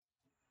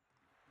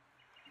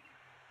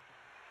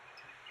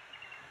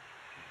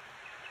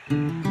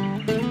Sunday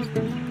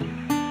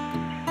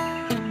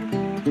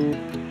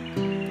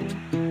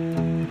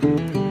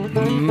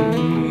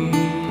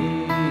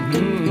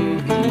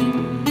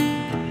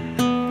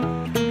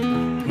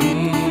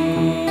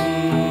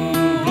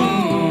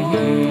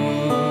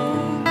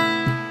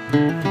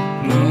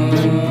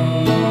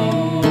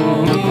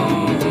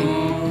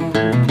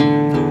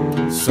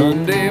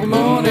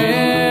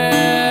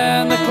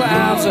morning, the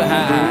clouds are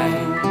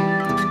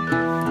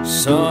high.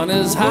 Sun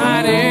is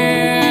hiding,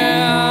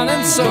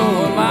 and so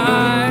am I.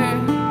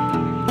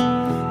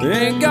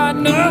 Ain't got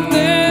nothing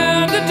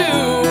to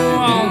do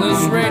on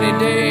this rainy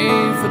day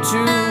for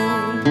two.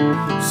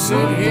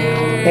 Sit here.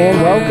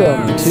 And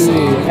welcome to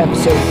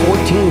episode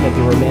 14 of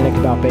the Romantic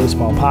About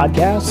Baseball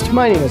podcast.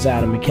 My name is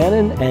Adam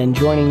McKinnon, and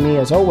joining me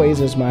as always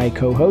is my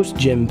co-host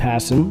Jim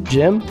Passon.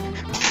 Jim?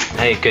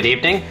 Hey, good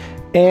evening.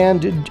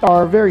 And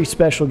our very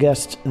special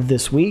guest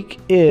this week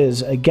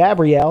is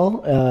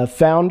Gabrielle,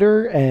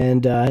 founder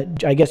and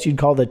I guess you'd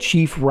call the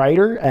chief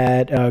writer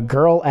at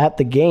Girl at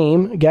the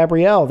Game.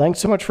 Gabrielle, thanks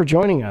so much for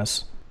joining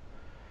us.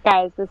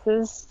 Guys, this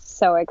is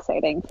so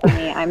exciting for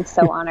me. I'm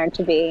so honored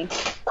to be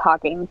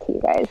talking to you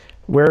guys.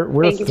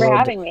 Thank you for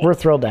having me. We're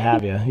thrilled to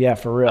have you. Yeah,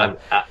 for real.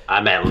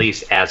 I'm at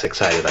least as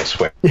excited, I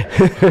swear.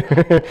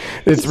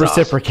 It's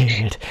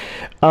reciprocated.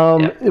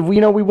 Awesome.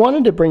 We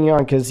wanted to bring you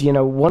on because,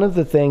 one of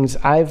the things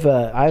I've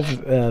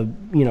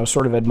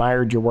sort of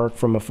admired your work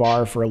from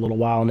afar for a little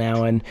while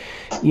now. And,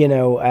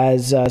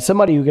 as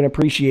somebody who can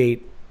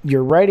appreciate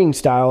your writing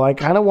style, I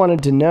kind of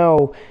wanted to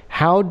know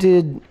how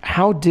did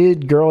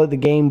Girl at the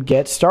Game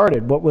get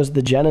started? What was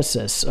the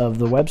genesis of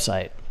the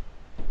website?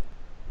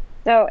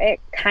 So it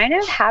kind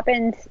of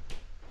happened,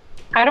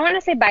 I don't want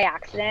to say by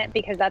accident,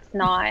 because that's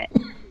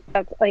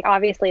like,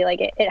 obviously, like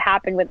it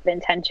happened with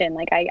intention.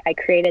 Like I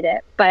created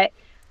it, but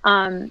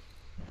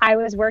I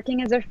was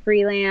working as a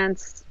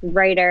freelance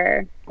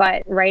writer,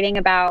 but writing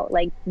about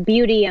like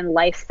beauty and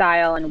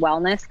lifestyle and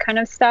wellness kind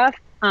of stuff.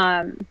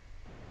 Kind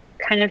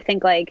of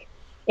think like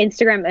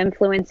Instagram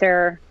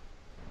influencer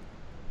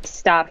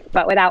stuff,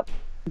 but without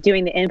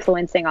doing the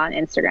influencing on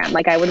Instagram.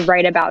 Like I would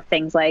write about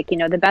things like,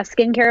 the best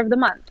skincare of the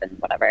month and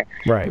whatever.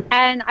 Right.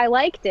 And I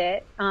liked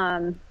it.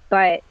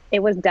 But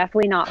it was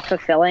definitely not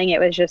fulfilling. It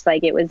was just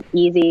like, it was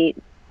easy.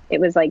 It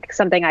was like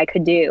something I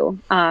could do.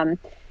 And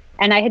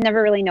I had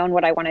never really known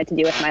what I wanted to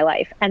do with my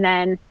life. And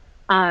then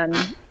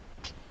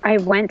I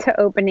went to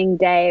opening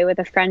day with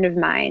a friend of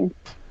mine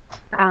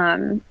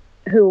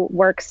who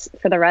works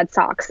for the Red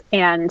Sox.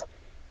 And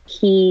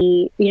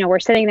he, we're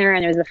sitting there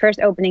and it was the first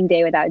opening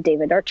day without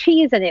David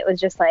Ortiz. And it was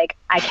just like,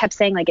 I kept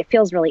saying like, it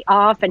feels really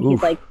off. And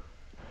he's like,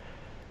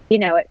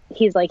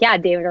 yeah,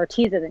 David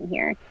Ortiz isn't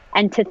here.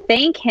 And to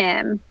thank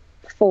him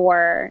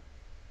for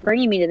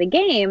bringing me to the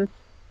game,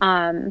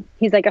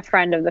 he's like a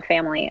friend of the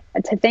family.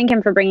 To thank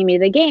him for bringing me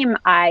to the game,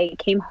 I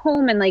came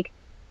home and like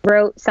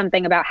wrote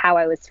something about how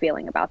I was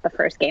feeling about the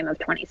first game of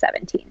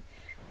 2017.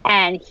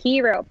 And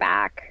he wrote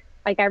back,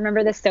 like I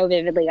remember this so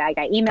vividly, like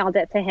I emailed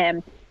it to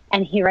him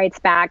and he writes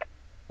back,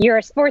 "You're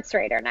a sports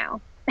writer now."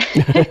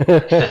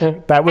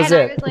 That was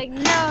and it. I was like,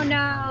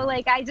 no,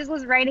 like I just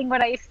was writing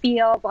what I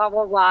feel, blah,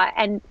 blah, blah.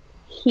 And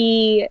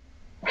he's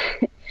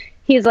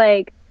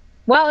like,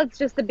 well, it's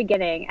just the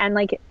beginning. And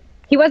like,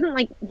 he wasn't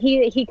like,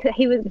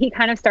 he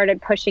kind of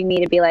started pushing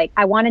me to be like,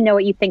 I want to know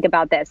what you think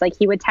about this. Like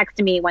he would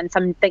text me when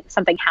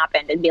something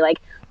happened and be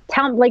like,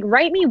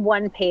 write me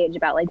one page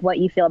about like what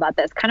you feel about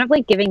this, kind of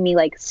like giving me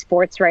like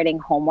sports writing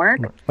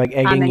homework. Like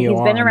egging you on.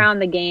 He's been around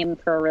the game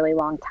for a really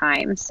long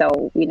time.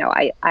 So,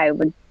 I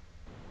would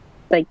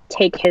like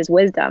take his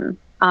wisdom.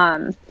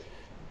 And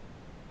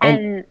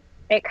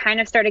it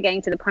kind of started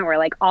getting to the point where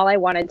like all I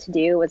wanted to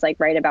do was like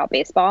write about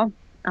baseball.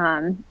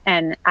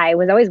 And I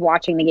was always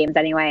watching the games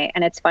anyway.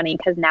 And it's funny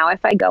because now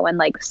if I go and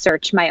like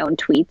search my own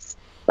tweets,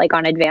 like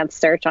on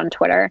advanced search on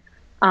Twitter,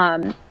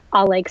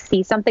 I'll like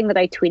see something that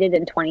I tweeted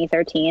in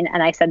 2013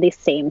 and I said the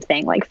same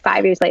thing like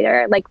 5 years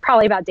later, like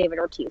probably about David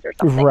Ortiz or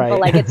something. Right. But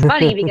like it's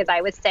funny because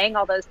I was saying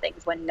all those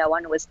things when no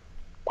one was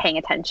paying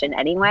attention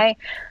anyway.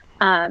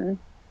 And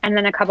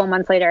then a couple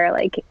months later,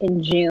 like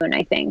in June,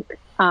 I think,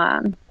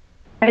 I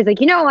was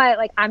like, you know what,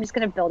 like I'm just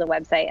gonna build a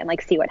website and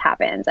like see what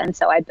happens. And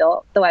so I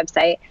built the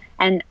website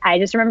and I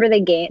just remember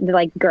the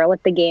like Girl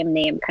at the Game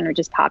name kind of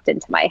just popped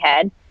into my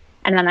head.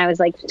 And then I was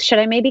like, should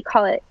I maybe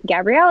call it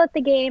Gabrielle at the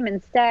Game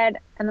instead?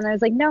 And then I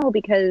was like, no,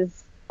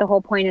 because the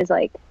whole point is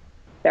like,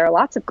 there are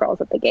lots of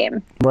girls at the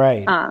game.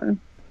 Right.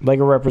 Like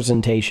a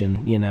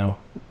representation,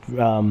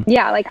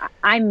 Yeah, like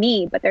I'm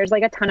me, but there's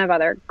like a ton of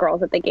other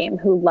girls at the game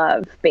who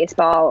love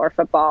baseball or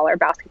football or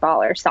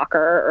basketball or soccer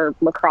or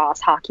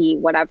lacrosse, hockey,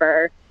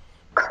 whatever,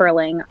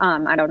 curling.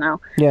 I don't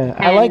know. Yeah,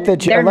 and I like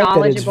that. I like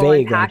that it's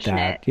vague like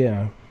passionate. that.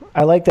 Yeah.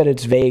 I like that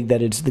it's vague,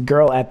 that it's the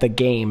girl at the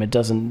game. It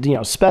doesn't,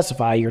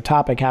 specify your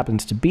topic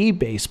happens to be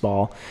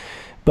baseball,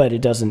 but it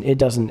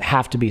doesn't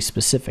have to be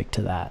specific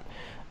to that.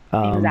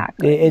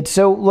 Exactly. It's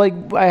so like,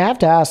 I have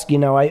to ask,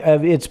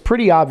 it's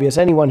pretty obvious.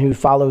 Anyone who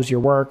follows your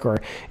work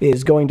or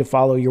is going to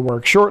follow your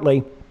work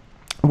shortly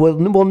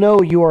will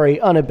know you are a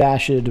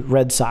unabashed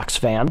Red Sox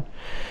fan.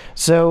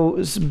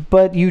 So,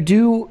 but you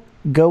do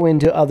go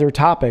into other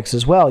topics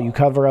as well. You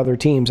cover other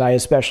teams. I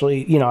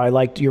especially, I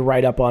liked your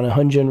write up on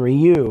Hyun-Jin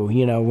Ryu,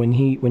 when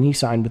he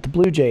signed with the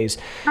Blue Jays.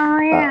 Oh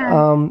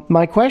yeah.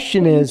 My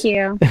question is,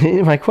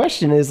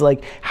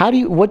 like,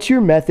 what's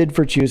your method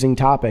for choosing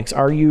topics?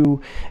 Are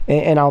you,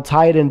 and I'll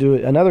tie it into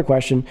another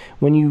question,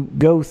 when you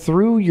go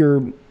through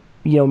your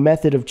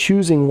method of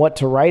choosing what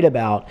to write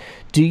about,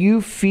 do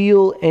you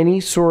feel any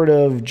sort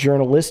of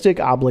journalistic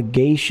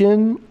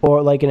obligation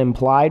or like an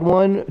implied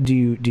one? Do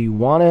you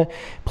want to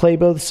play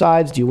both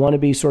sides? Do you want to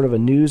be sort of a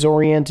news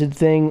oriented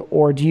thing,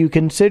 or do you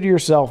consider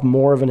yourself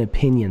more of an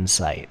opinion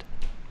site?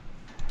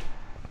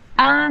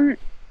 I'm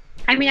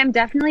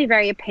definitely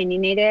very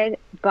opinionated,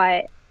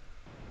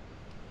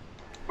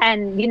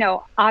 and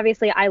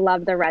obviously I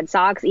love the Red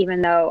Sox,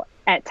 even though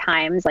at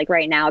times, like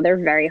right now, they're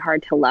very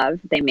hard to love.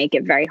 They make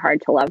it very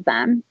hard to love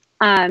them.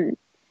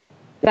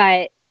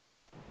 But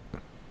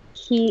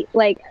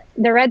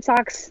the Red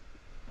Sox,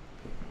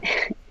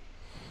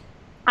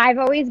 I've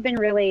always been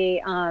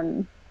really,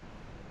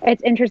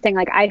 it's interesting.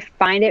 Like, I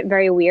find it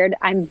very weird.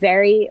 I'm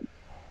very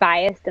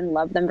biased and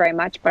love them very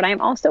much, but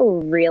I'm also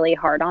really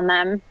hard on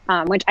them,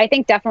 which I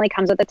think definitely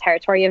comes with the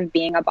territory of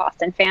being a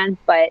Boston fan.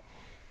 But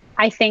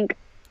I think,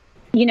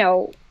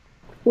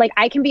 like,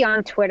 I can be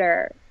on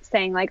Twitter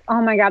saying like, oh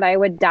my God, I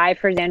would die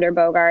for Xander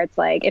Bogaerts.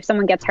 Like, if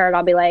someone gets hurt,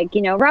 I'll be like,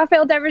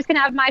 Rafael Devers can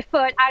have my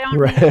foot. I don't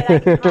need it. I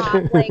can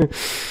pop. Like,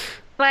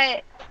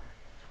 but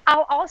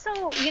I'll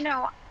also,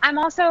 I'm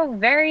also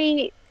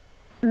very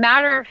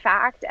matter of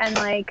fact and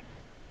like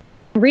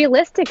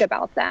realistic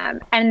about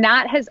them. And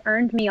that has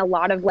earned me a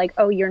lot of like,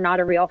 oh, you're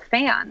not a real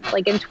fan.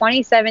 Like in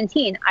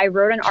 2017, I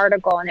wrote an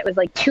article, and it was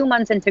like 2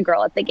 months into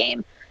Girl at the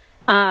Game.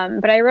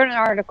 But I wrote an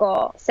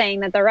article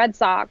saying that the Red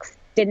Sox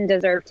didn't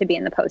deserve to be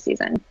in the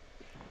postseason.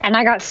 And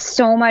I got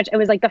so much, it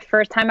was like the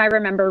first time I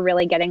remember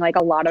really getting like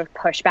a lot of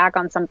pushback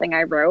on something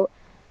I wrote.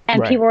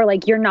 And people were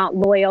like, you're not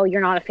loyal,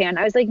 you're not a fan.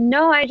 I was like,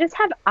 no, I just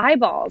have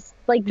eyeballs.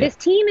 Like, this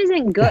team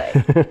isn't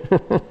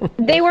good.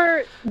 They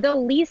were the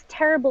least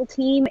terrible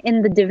team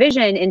in the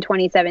division in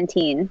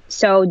 2017.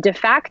 So de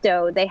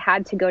facto, they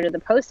had to go to the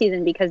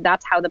postseason because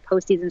that's how the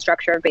postseason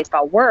structure of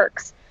baseball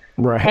works.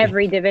 Right.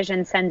 Every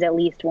division sends at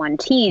least one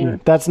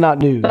team. That's not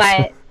news.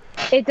 But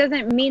it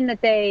doesn't mean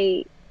that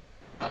they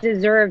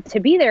deserved to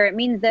be there. It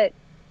means that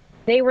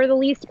they were the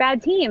least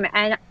bad team.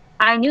 And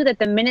I knew that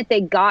the minute they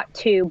got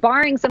to,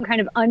 barring some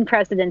kind of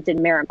unprecedented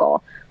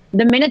miracle,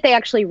 the minute they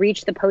actually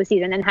reached the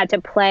postseason and had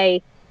to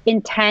play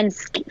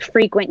intense,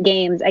 frequent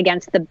games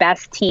against the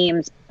best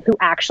teams who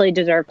actually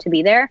deserved to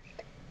be there,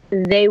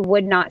 they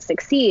would not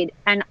succeed.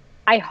 And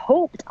I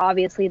hoped,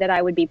 obviously, that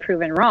I would be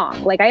proven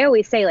wrong. Like, I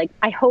always say, like,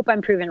 I hope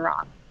I'm proven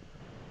wrong.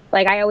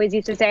 Like, I always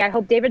used to say, I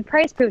hope David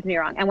Price proves me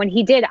wrong. And when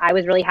he did, I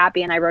was really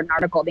happy. And I wrote an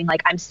article being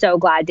like, I'm so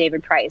glad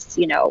David Price,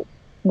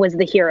 was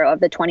the hero of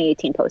the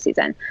 2018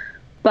 postseason.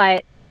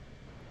 But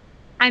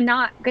I'm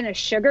not going to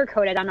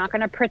sugarcoat it. I'm not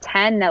going to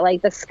pretend that,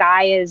 like, the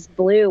sky is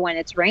blue when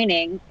it's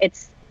raining.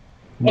 It's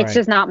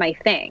just not my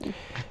thing.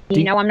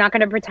 I'm not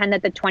going to pretend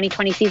that the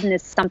 2020 season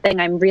is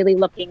something I'm really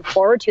looking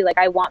forward to. Like,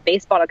 I want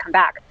baseball to come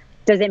back.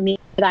 Does it mean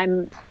that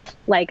I'm,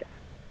 like,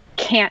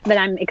 that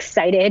I'm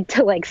excited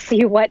to like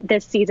see what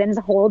this season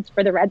holds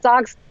for the Red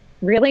Sox?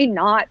 Really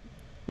not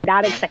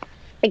that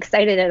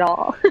excited at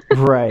all.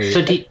 Right.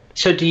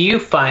 So do you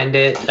find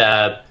it,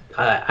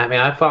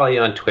 I follow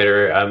you on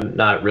Twitter. I'm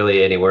not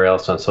really anywhere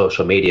else on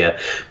social media,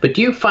 but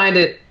do you find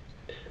it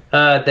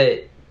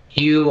that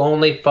you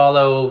only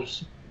follow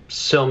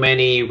so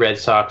many Red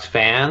Sox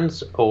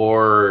fans,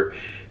 or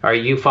are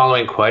you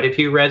following quite a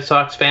few Red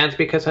Sox fans?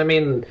 Because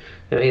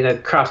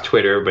across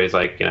Twitter, everybody's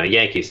like,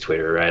 Yankees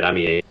Twitter, right? I'm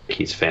a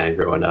Yankees fan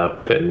growing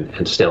up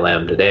and still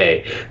am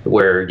today,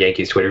 where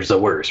Yankees Twitter's the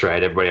worst,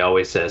 right? Everybody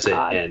always says it.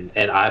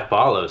 And I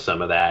follow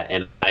some of that,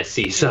 and I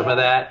see some of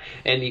that,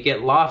 and you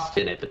get lost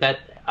in it. But that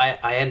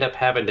I end up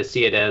having to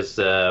see it as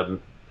a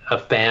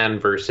fan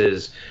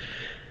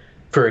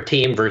for a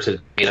team versus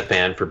being a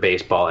fan for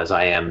baseball as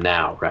I am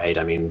now, right?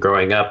 I mean,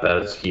 growing up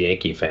as a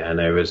Yankee fan,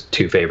 there was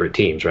two favorite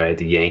teams, right?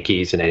 The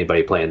Yankees and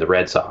anybody playing the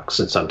Red Sox,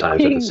 and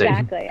sometimes they're the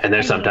same, and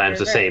they're sometimes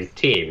the same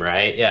team,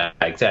 right? Yeah,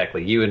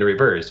 exactly. You in the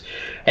reverse.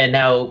 And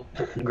now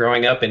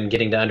growing up and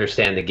getting to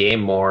understand the game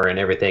more and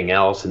everything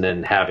else, and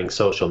then having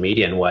social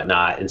media and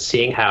whatnot, and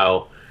seeing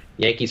how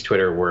Yankees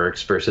Twitter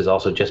works versus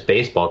also just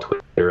baseball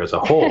Twitter as a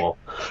whole,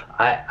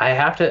 I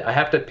have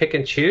to pick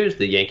and choose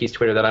the Yankees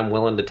Twitter that I'm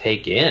willing to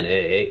take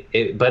in.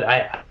 But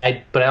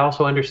I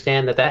also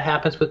understand that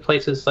happens with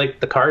places like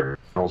the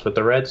Cardinals, with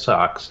the Red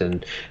Sox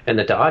and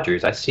the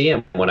Dodgers. I see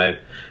them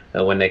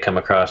when they come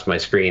across my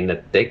screen,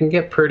 that they can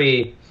get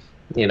pretty,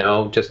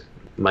 just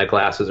my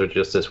glasses are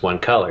just this one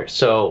color.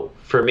 So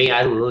for me,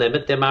 I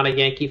limit the amount of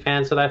Yankee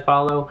fans that I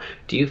follow.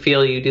 Do you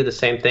feel you do the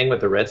same thing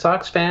with the Red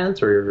Sox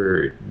fans,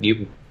 or are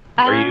you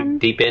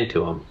deep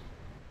into them?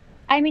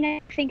 I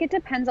think it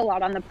depends a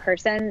lot on the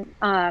person.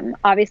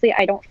 Obviously,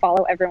 I don't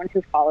follow everyone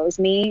who follows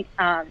me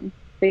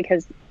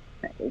because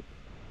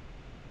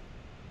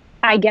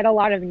I get a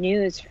lot of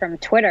news from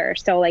Twitter.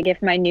 So like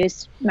if my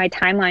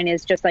timeline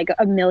is just like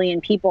a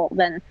million people,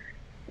 then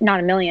not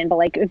a million, but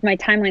like if my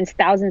timeline's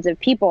thousands of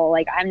people,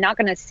 like I'm not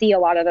going to see a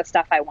lot of the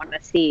stuff I want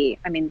to see.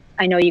 I mean,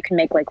 I know you can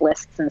make like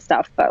lists and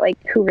stuff, but like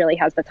who really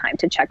has the time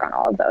to check on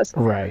all of those?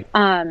 Right.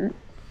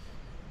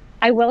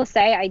 I will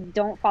say I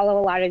don't follow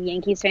a lot of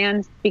Yankees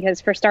fans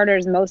because for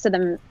starters, most of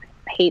them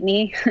hate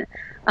me.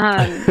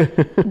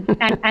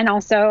 And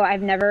also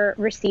I've never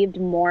received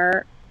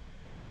more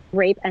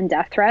rape and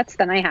death threats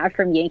than I have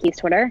from Yankees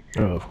Twitter.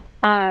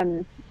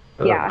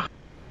 Yeah.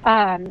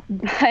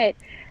 But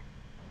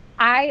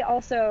I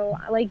also,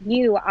 like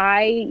you,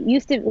 I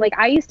used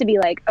to be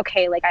like,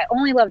 okay, like I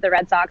only love the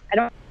Red Sox. I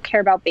don't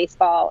care about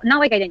baseball. Not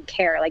like I didn't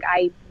care. Like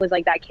I was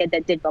like that kid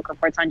that did book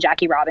reports on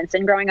Jackie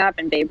Robinson growing up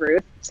and Babe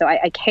Ruth. So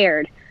I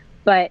cared.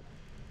 But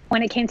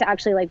when it came to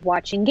actually like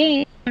watching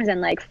games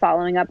and like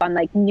following up on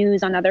like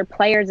news on other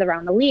players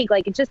around the league,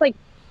 like it's just like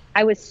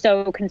I was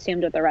so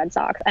consumed with the Red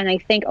Sox. And I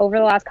think over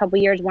the last couple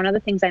of years, one of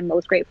the things I'm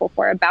most grateful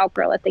for about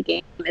Girl at the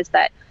Game is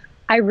that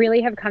I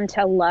really have come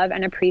to love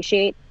and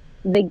appreciate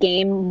the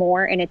game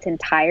more in its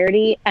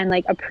entirety and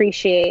like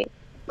appreciate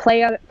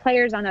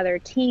players on other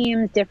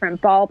teams,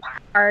 different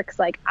ballparks.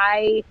 Like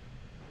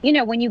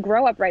when you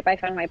grow up right by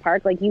Fenway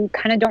Park, like you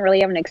kind of don't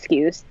really have an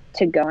excuse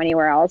to go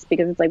anywhere else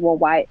because it's like, well,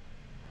 why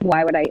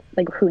would I,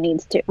 like, who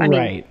needs to? I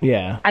mean,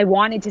 yeah. I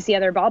wanted to see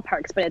other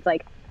ballparks, but it's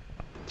like,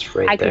 it's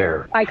right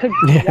there. I could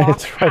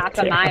walk half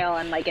a mile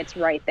and like it's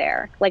right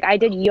there. Like I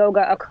did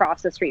yoga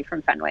across the street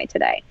from Fenway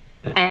today,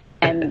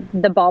 and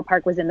the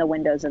ballpark was in the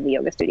windows of the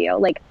yoga studio.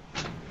 Like,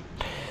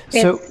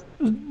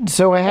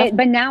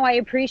 but now I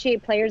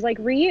appreciate players like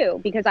Ryu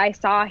because I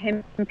saw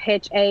him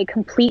pitch a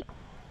complete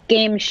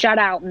game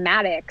shutout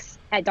Maddox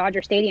at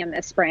Dodger Stadium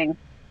this spring,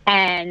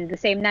 and the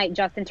same night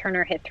Justin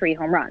Turner hit 3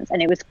 home runs,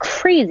 and it was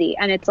crazy.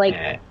 And it's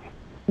like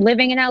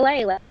living in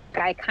LA, like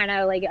I kind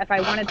of like if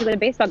I wanted to go to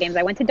baseball games,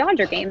 I went to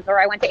Dodger games or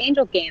I went to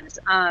Angels games.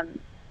 I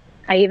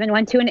even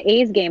went to an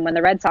A's game when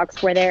the Red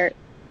Sox were there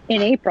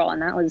in April,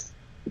 and that was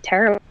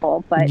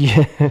terrible. But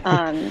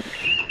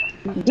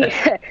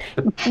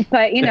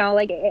but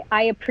like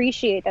I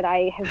appreciate that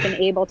I have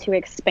been able to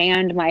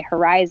expand my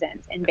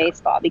horizons in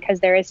baseball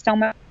because there is so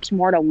much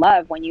more to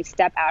love when you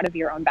step out of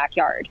your own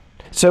backyard.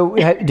 So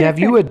have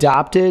you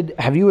adopted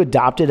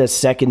a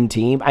second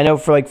team? I know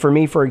for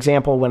me, for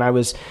example, when I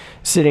was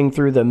sitting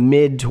through the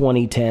mid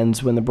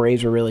 2010s when the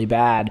Braves were really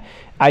bad,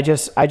 I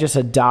just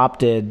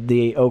adopted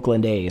the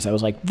Oakland A's. I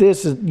was like,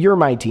 you're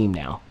my team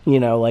now.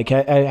 Like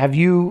have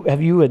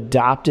you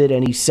adopted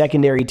any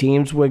secondary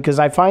teams? Because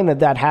I find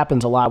that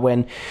happens a lot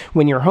when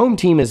your home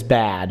team is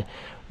bad.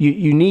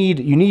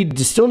 You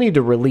still need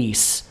to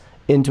release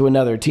into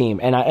another team,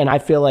 and I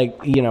feel like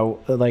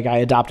like I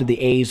adopted the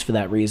A's for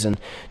that reason.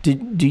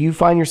 Do you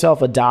find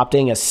yourself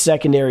adopting a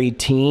secondary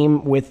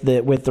team with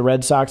the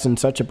Red Sox in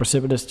such a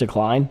precipitous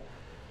decline?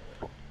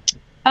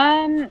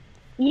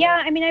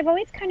 Yeah, I mean, I've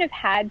always kind of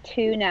had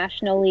 2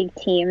 National League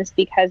teams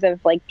because of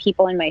like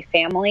people in my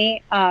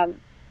family.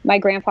 My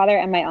grandfather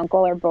and my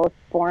uncle are both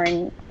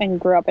born and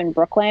grew up in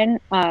Brooklyn,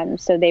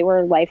 so they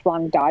were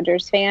lifelong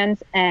Dodgers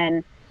fans,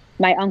 and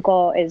my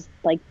uncle is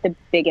like the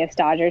biggest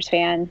Dodgers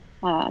fan.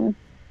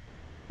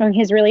 And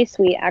he's really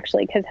sweet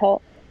actually, because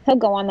he'll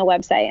go on the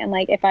website and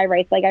like if I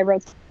write, like I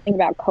wrote something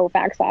about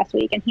Koufax last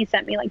week and he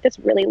sent me like this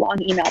really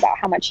long email about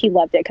how much he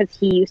loved it because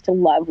he used to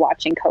love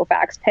watching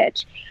Koufax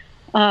pitch.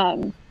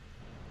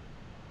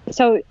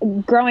 So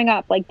growing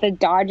up, like the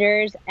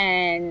Dodgers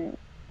and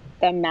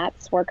the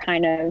Mets were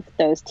kind of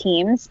those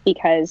teams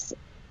because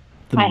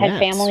I had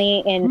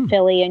family in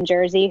Philly and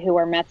Jersey who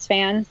were Mets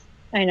fans.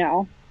 I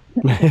know.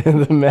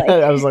 The Mets,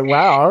 I was like,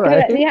 wow, all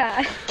right.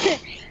 Yeah.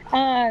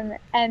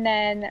 And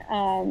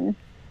then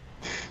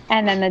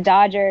the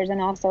Dodgers,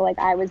 and also like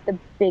I was the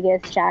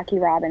biggest Jackie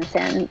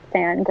Robinson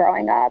fan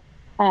growing up.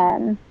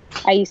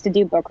 I used to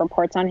do book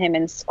reports on him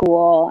in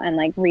school and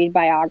like read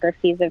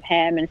biographies of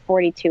him, and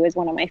 42 is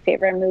one of my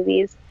favorite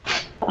movies.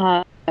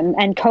 And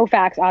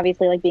Koufax,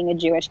 obviously, like being a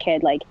Jewish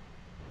kid, like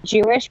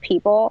Jewish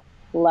people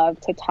love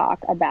to talk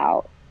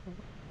about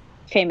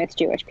famous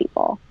Jewish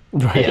people.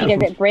 Right.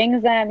 Because it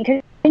brings them,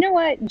 because you know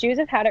what, Jews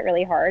have had it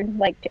really hard.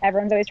 Like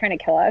everyone's always trying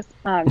to kill us.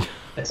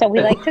 So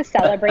we like to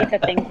celebrate the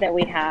things that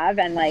we have,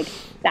 and like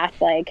that's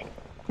like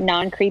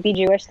non-creepy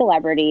Jewish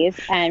celebrities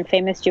and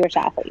famous Jewish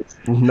athletes.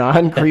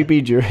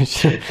 Non-creepy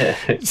Jewish.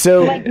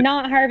 So like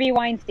not Harvey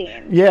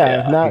Weinstein.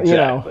 Yeah, not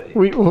exactly.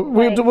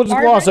 We'll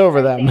just gloss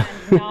over them.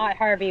 Not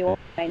Harvey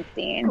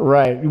Weinstein.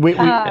 Right.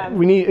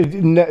 We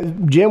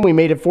need Jim. We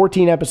made it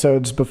 14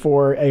 episodes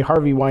before a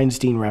Harvey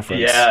Weinstein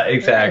reference. Yeah,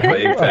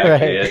 exactly.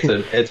 Right.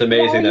 It's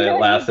amazing that it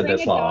lasted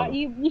this long.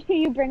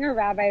 You bring a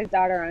rabbi's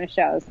daughter on a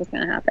show. This is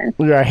going to happen.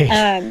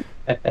 Right.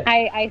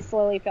 I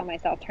slowly feel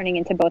myself turning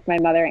into both my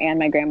mother and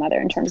my grandmother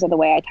in terms of the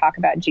way I talk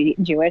about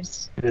Jewish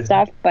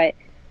stuff. But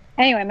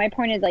anyway, my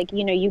point is like,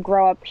 you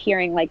grow up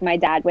hearing like my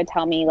dad would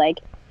tell me like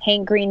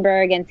Hank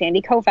Greenberg and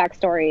Sandy Koufax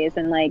stories,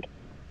 and like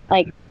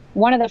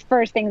one of the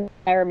first things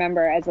I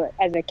remember as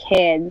a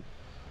kid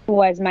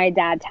was my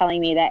dad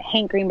telling me that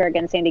Hank Greenberg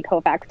and Sandy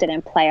Koufax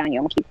didn't play on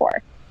Yom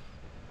Kippur.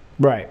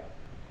 Right.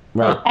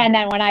 And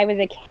then when I was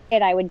a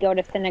kid, I would go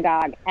to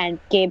synagogue, and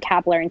Gabe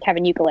Kapler and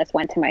Kevin Youkilis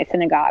went to my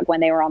synagogue when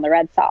they were on the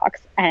Red Sox.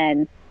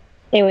 And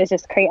it was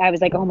just crazy. I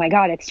was like, oh my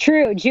God, it's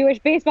true. Jewish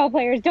baseball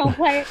players don't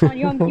play on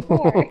Yom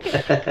Kippur.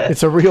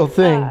 It's a real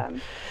thing.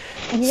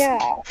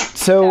 Yeah.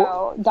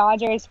 So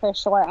Dodgers for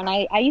sure. And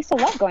I used to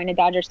love going to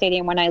Dodger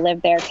Stadium when I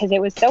lived there because it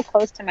was so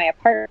close to my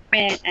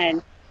apartment,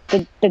 and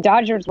the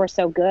Dodgers were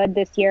so good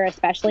this year,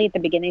 especially at the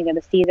beginning of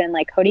the season.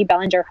 Like Cody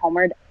Bellinger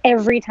homered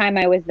every time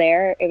I was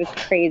there. It was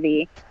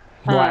crazy.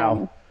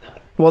 Wow.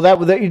 Well,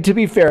 that to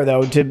be fair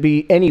though, to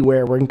be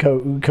anywhere when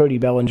Cody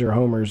Bellinger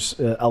homers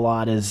a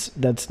lot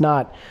it's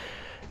not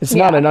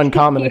an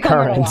uncommon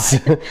occurrence.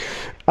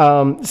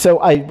 So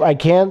I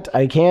can't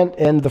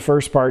end the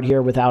first part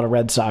here without a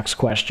Red Sox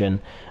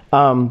question.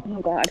 Oh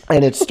God.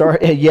 And it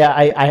started. Yeah,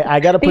 I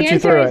got to put you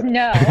through it.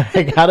 No.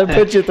 I got to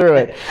put you through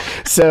it.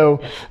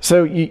 So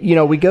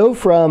we go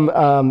from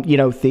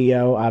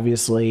Theo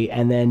obviously,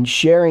 and then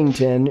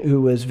Sherrington,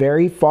 who was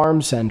very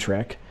farm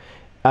centric.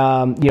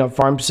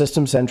 Farm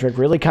system centric,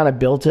 really kind of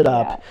built it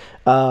up.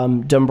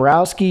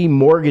 Dombrowski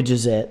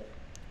mortgages it,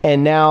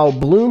 and now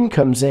Bloom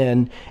comes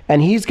in,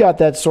 and he's got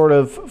that sort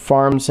of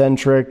farm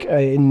centric,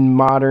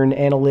 modern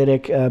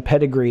analytic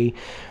pedigree.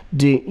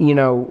 Do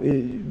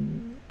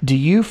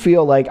you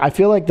feel like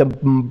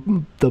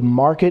the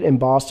market in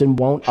Boston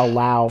won't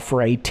allow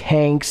for a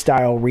tank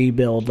style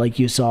rebuild like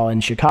you saw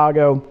in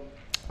Chicago,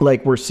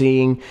 like we're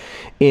seeing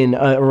in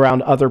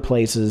around other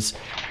places,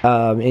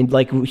 and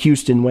like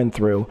Houston went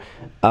through?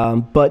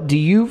 But do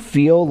you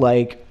feel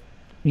like,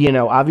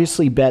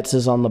 obviously Betts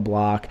is on the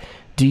block.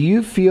 Do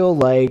you feel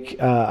like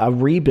a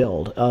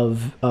rebuild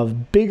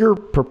of bigger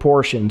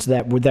proportions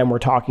than we're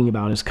talking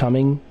about is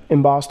coming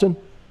in Boston?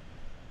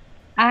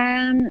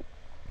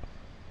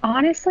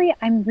 Honestly,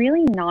 I'm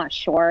really not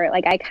sure.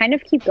 Like, I kind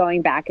of keep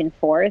going back and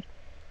forth.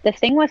 The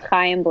thing with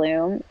Chaim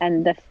Bloom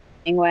and the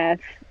thing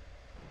with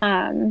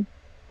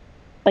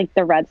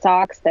the Red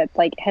Sox that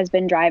has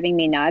been driving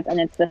me nuts, and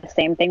it's the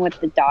same thing with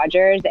the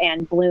Dodgers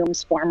and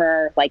Bloom's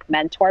former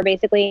mentor,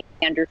 basically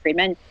Andrew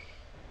Friedman.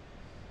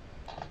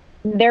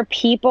 They're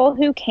people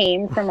who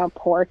came from a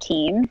poor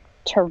team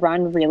to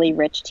run really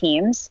rich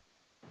teams,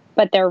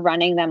 but they're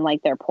running them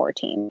like they're poor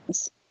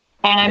teams.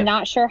 And I'm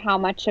not sure how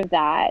much of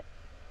that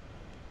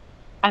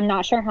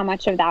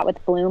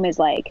with Bloom is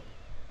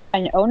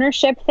an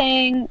ownership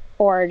thing,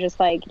 or just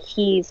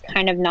he's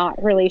kind of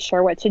not really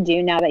sure what to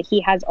do now that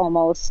he has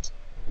almost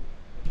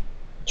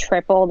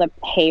triple the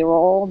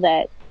payroll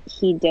that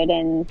he did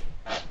in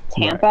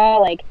Tampa.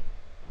 Right.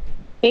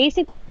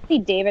 Basically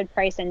David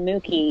Price and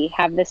Mookie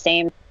have the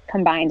same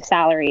combined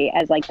salary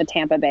as the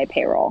Tampa Bay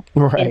payroll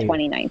in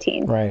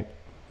 2019. Right.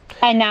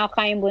 And now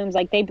Chaim Bloom's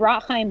they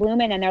brought Chaim Bloom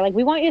in, and they're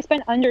we want you to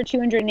spend under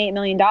 $208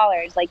 million.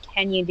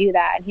 Can you do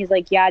that? And he's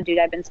yeah, dude,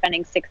 I've been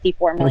spending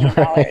 $64 million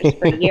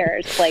for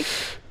years.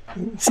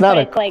 It's not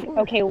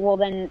okay, well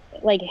then,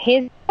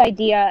 his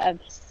idea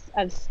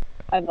of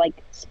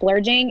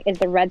splurging is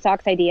the Red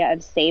Sox idea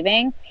of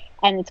saving.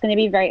 And it's going to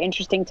be very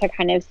interesting to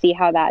kind of see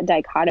how that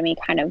dichotomy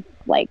kind of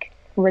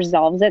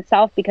resolves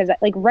itself, because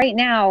right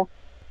now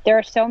there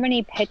are so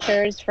many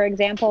pitchers, for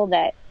example,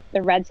 that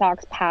the Red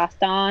Sox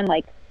passed on,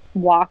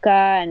 Waka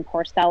and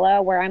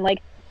Porcello, where I'm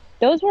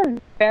those were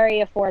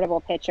very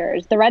affordable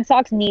pitchers. The Red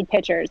Sox need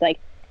pitchers.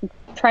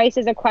 Price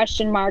is a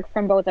question mark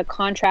from both a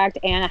contract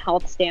and a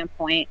health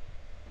standpoint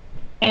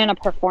and a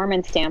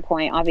performance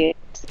standpoint,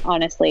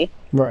 honestly.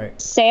 Right.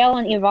 Sale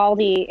and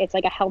Eovaldi, it's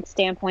a health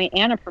standpoint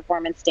and a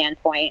performance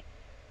standpoint.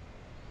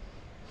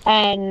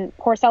 And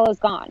Porcello's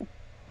gone.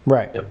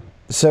 Right. Yep.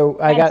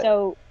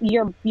 So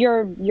you're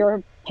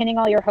pinning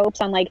all your hopes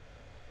on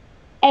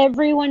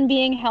everyone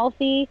being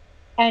healthy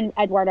and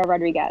Eduardo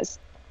Rodriguez.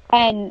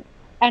 And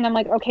I'm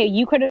okay,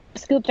 you could have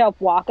scooped up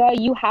Waka.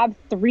 You have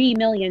 $3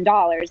 million.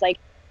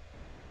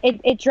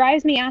 It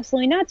drives me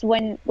absolutely nuts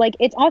when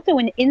it's also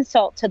an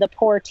insult to the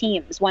poor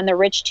teams when the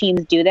rich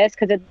teams do this,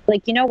 because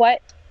it's you know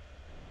what?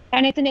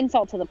 And it's an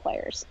insult to the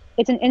players.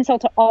 It's an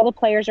insult to all the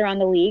players around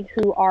the league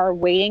who are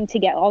waiting to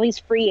get all these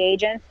free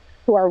agents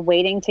who are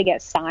waiting to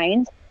get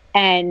signed.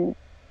 And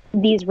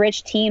these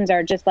rich teams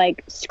are just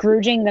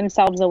scrooging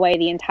themselves away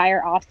the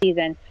entire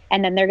offseason.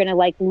 And then they're going to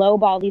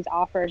lowball these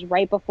offers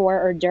right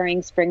before or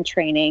during spring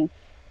training.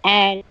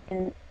 And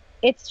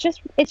it's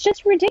just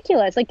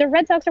ridiculous. The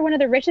Red Sox are one of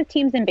the richest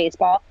teams in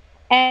baseball,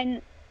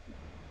 and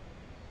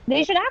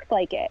they should act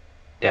like it.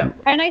 Yeah.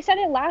 And I said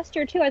it last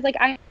year too. I was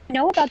I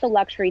know about the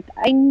luxury.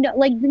 I know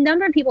the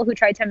number of people who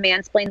tried to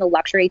mansplain the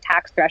luxury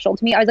tax threshold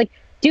to me. I was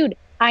dude,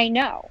 I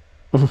know,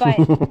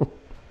 but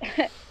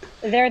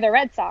they're the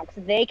Red Sox.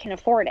 They can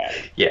afford it.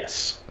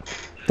 Yes.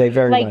 They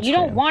very much you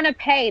don't want to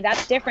pay.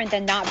 That's different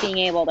than not being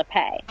able to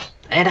pay.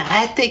 And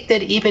I think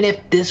that even if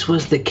this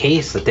was the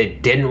case, that they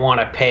didn't want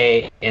to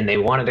pay and they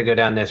wanted to go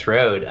down this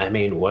road, I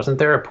mean, wasn't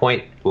there a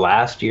point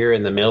last year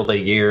in the middle of the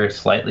year,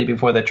 slightly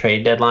before the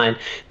trade deadline,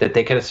 that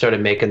they could have started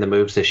making the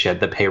moves to shed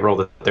the payroll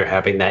that they're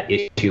having that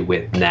issue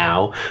with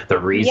now? The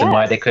reason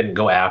why they couldn't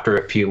go after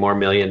a few more $1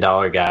 million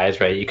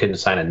guys, right? You couldn't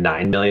sign a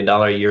 $9 million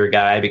a year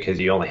guy because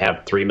you only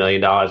have $3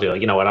 million. You're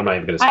like, you know what? I'm not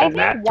even going to spend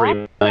that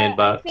 $3 million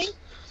bucks.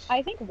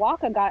 I think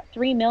Waka got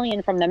 $3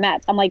 million from the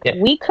Mets. I'm like,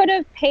 we could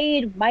have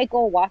paid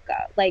Michael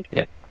Waka. Like,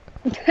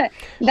 that's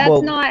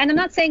not, and I'm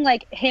not saying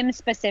like him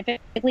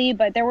specifically,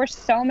 but there were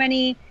so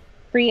many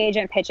free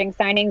agent pitching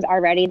signings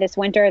already this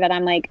winter that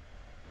I'm like,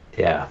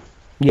 yeah,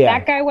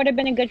 that guy would have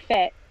been a good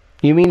fit.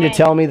 You mean to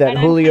tell me that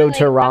Julio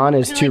Teheran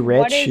is too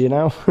rich, you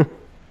know?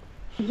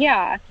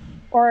 Yeah.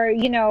 Or,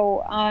 you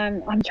know,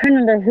 I'm trying to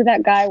remember who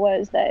that guy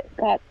was that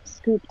got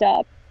scooped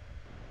up.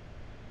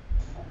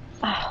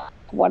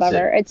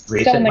 Whatever. It's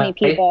so many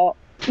people.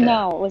 Yeah.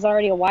 No, it was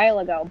already a while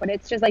ago, but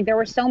it's just like there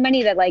were so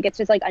many that like it's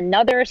just like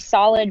another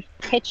solid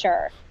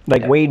pitcher.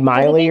 Like Wade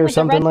Miley or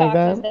something like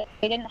that?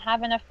 They didn't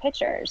have enough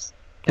pitchers.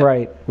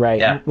 Right.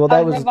 Yeah. Well,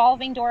 that was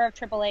revolving door of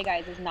AAA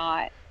guys is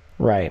not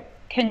right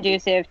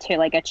conducive to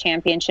like a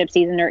championship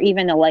season or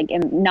even a like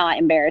not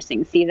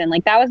embarrassing season.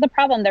 Like that was the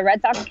problem. The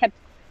Red Sox kept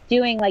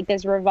doing like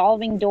this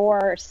revolving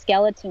door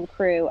skeleton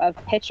crew of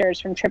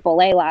pitchers from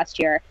AAA last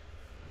year,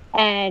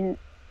 and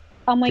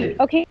I'm like,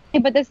 okay,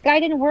 but this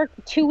guy didn't work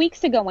 2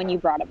 weeks ago when you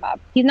brought him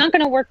up. He's not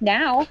going to work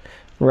now.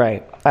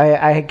 Right.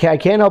 I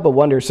can't help but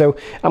wonder. So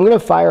I'm going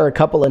to fire a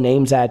couple of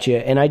names at you,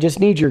 and I just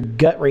need your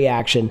gut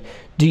reaction.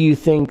 Do you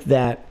think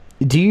that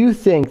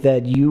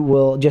you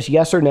will, just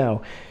yes or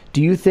no,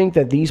 do you think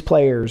that these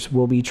players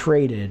will be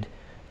traded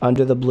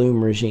under the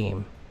Bloom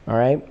regime? All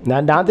right?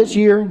 Not this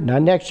year,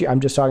 not next year. I'm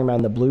just talking about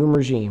in the Bloom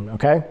regime,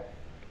 okay?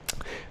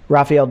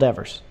 Rafael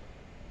Devers.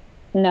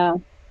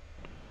 No.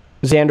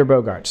 Xander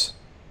Bogaerts.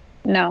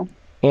 No.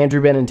 Andrew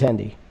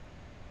Benintendi.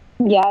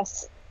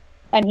 Yes,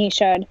 and he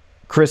should.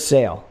 Chris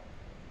Sale.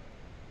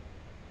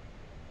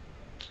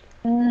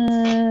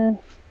 No,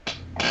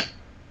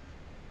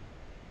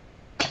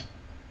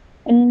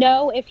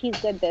 if he's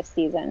good this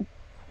season.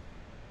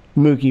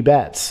 Mookie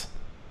Betts.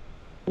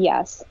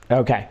 Yes.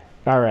 Okay.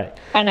 All right.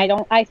 And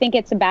I think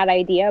it's a bad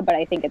idea, but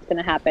I think it's going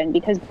to happen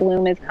because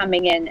Bloom is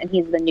coming in and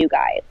he's the new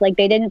guy. Like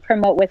they didn't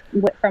promote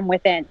from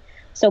within.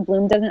 So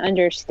Bloom doesn't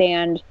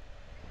understand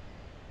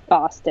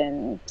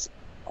Boston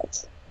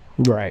sports.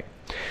 Right.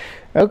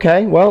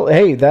 Okay. Well,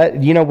 hey, that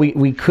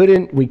we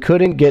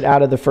couldn't get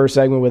out of the first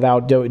segment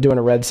without doing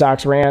a Red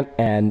Sox rant,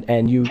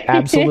 and you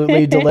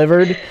absolutely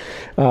delivered.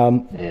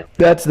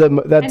 That's and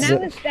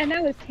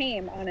that was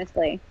tame,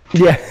 honestly.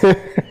 Yeah,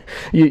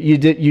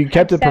 you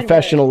kept the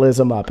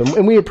professionalism up,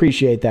 and we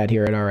appreciate that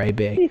here at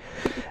RAB.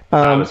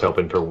 I was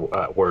hoping for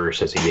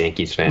worse as a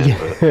Yankees fan,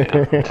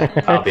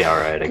 but I'll be all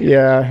right.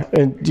 Yeah,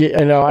 and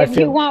if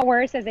you want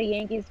worse as a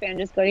Yankees fan,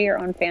 just go to your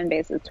own fan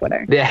base's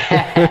Twitter.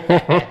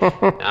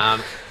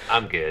 Yeah,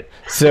 I'm good.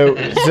 So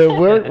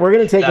we're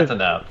gonna take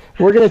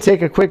we're gonna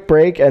take a quick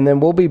break, and then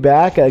we'll be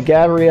back.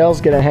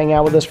 Gabrielle's gonna hang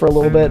out with us for a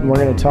little bit, and we're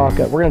gonna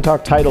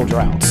talk title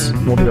droughts.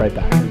 We'll be right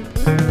back.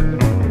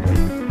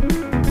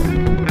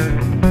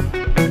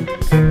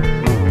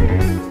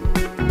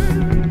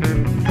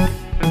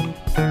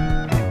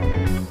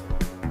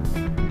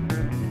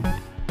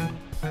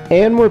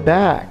 And we're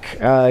back.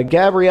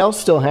 Gabrielle's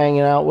still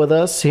hanging out with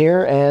us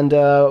here. And,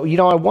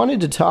 I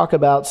wanted to talk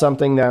about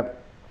something that,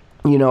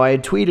 I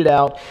had tweeted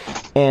out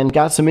and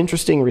got some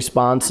interesting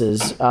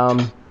responses.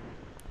 Of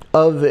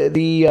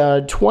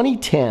the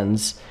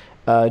 2010s,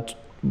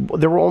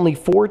 there were only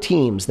 4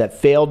 teams that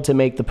failed to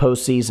make the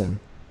postseason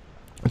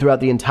throughout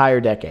the entire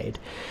decade.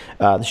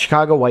 The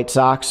Chicago White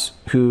Sox,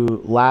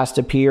 who last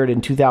appeared in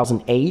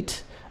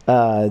 2008,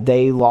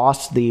 they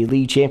lost the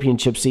league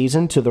championship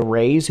season to the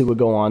Rays, who would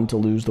go on to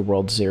lose the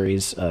World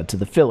Series to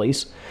the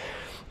Phillies.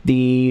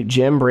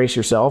 Jim, brace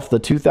yourself, the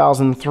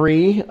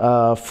 2003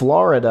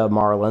 Florida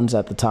Marlins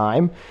at the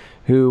time,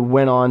 who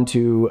went on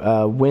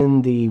to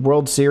win the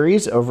World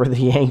Series over the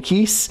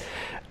Yankees.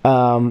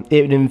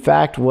 It, in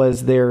fact,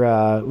 was their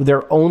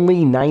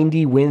only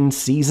 90-win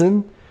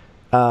season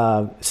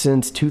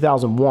since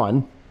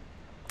 2001.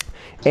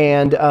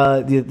 And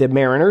the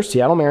Mariners,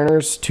 Seattle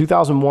Mariners,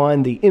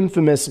 2001, the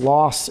infamous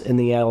loss in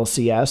the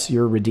LCS.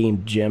 You're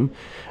redeemed, Jim.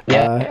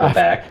 Yeah,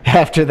 back.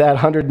 After that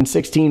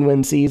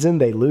 116-win season,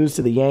 they lose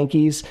to the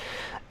Yankees.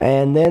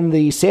 And then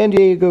the San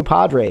Diego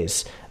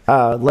Padres,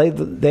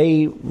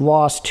 they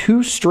lost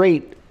 2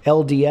 straight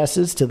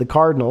LDSs to the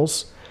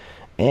Cardinals.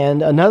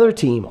 And another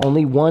team,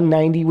 only one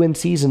 90-win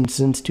season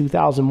since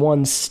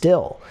 2001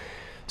 still.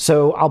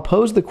 So I'll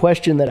pose the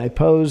question that I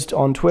posed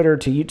on Twitter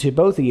to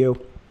both of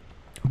you.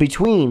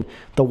 Between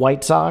the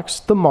White Sox,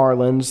 the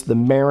Marlins, the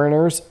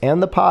Mariners,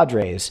 and the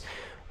Padres,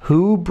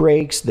 who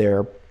breaks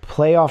their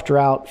playoff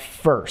drought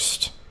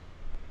first?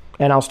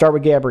 And I'll start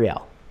with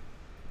Gabrielle.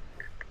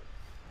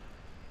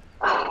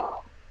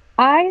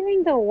 I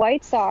think the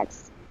White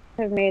Sox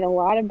have made a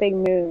lot of big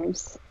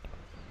moves.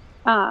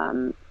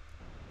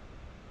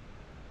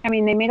 I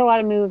mean, they made a lot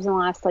of moves in the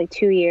last like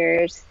 2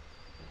 years,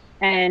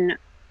 and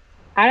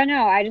I don't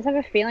know. I just have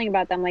a feeling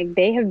about them. Like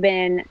they have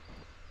been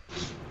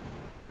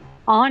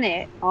on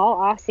it all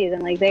off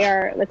season. Like they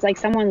are. It's like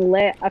someone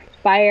lit a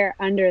fire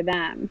under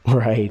them,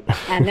 Right.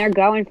 and they're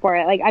going for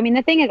it. Like I mean,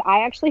 the thing is,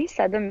 I actually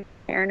said the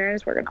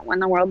Mariners were going to win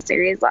the World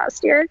Series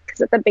last year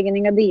because at the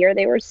beginning of the year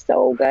they were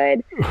so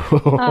good.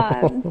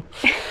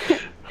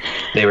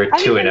 They were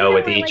 2-0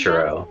 with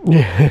Ichiro.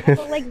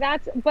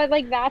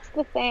 But that's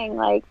the thing.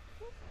 Like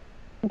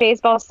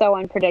baseball's so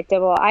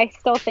unpredictable. I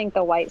still think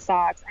the White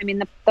Sox. I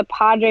mean, the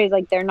Padres,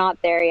 like they're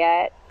not there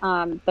yet.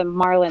 The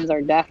Marlins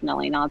are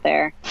definitely not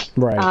there.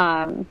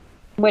 Right.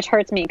 Which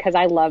hurts me because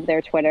I love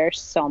their Twitter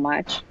so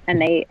much,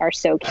 and they are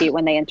so cute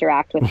when they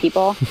interact with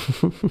people.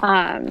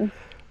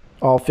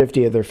 All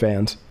 50 of their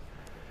fans.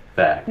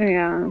 Fact.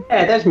 Yeah.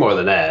 Yeah, there's more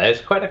than that.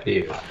 There's quite a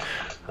few.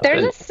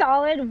 There's a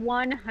solid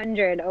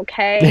 100.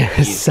 Okay.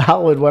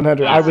 Solid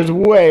 100. I was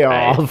way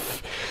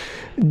off.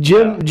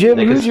 Jim,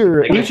 who's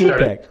your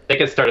pick? They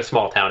could start a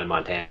small town in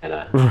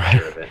Montana. Right.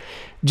 Sure of it.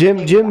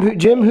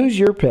 Jim, who's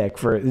your pick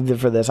for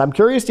this? I'm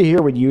curious to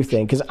hear what you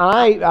think because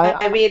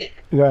I mean,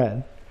 go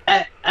ahead.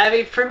 I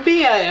mean, for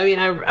me, I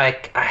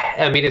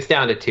mean, it's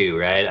down to two,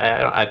 right?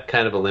 I've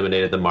kind of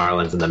eliminated the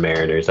Marlins and the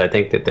Mariners. I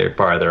think that they're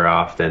farther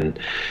off than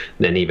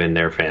even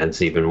their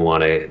fans even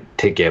want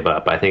to give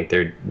up. I think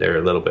they're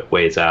a little bit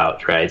ways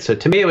out, right? So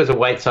to me, it was a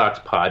White Sox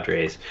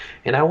Padres,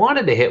 and I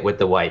wanted to hit with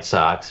the White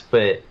Sox,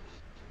 but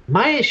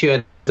my issue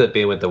ends up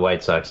being with the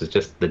White Sox is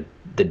just the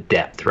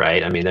depth,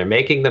 right? I mean, they're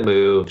making the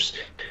moves,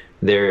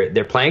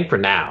 they're playing for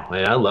now,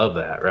 and I love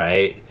that,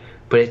 right?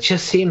 But it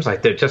just seems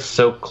like they're just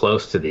so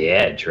close to the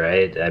edge,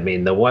 right? I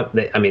mean,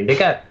 they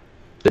got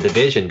the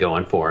division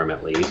going for them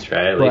at least,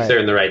 right? At least they're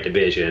in the right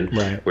division,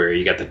 right, where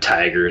you got the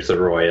Tigers, the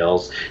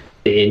Royals,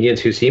 the Indians,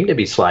 who seem to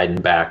be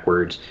sliding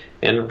backwards.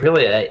 And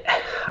really, I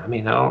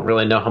mean, I don't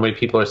really know how many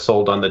people are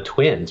sold on the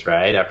Twins,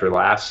 right? After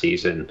last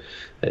season,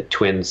 the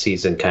Twins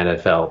season kind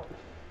of felt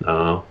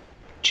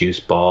juice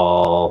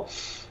ball,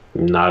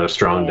 not a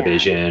strong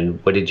division.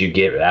 What did you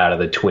get out of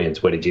the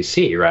Twins? What did you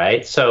see,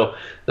 right? So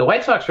the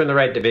White Sox are in the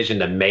right division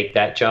to make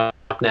that jump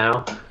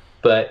now.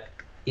 But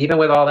even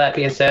with all that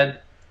being said,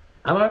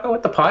 I'm going to go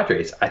with the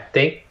Padres. I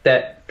think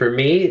that, for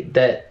me,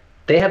 that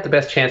they have the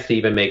best chance to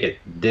even make it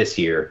this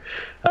year.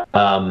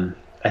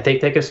 I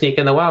think they could sneak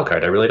in the wild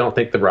card. I really don't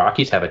think the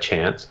Rockies have a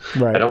chance.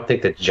 Right. I don't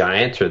think the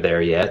Giants are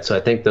there yet. So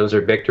I think those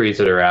are victories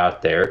that are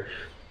out there.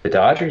 The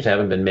Dodgers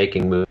haven't been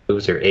making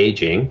moves. They're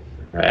aging,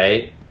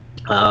 right?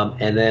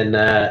 And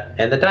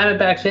the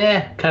Diamondbacks,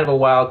 kind of a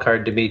wild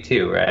card to me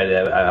too, right?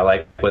 I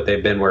like what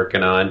they've been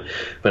working on,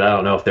 but I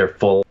don't know if they're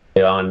fully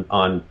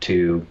on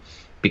to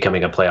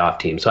becoming a playoff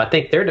team. So I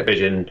think their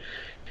division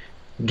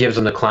gives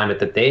them the climate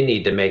that they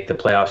need to make the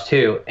playoffs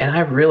too. And I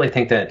really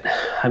think that,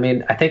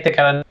 I think they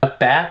got enough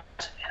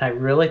bats, and I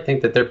really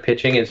think that their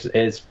pitching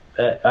is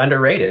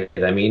underrated.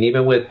 I mean,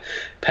 even with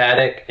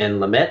Paddock and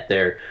Lamet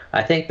there,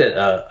 I think that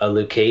a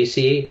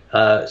Lucchesi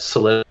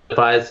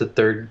solidifies the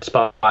third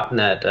spot in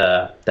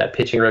that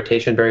pitching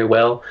rotation very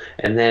well.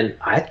 And then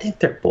I think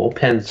their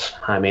bullpens,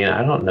 I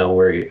don't know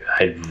where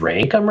I'd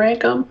rank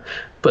them,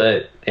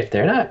 but if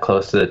they're not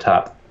close to the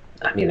top,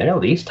 they're at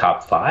least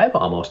top 5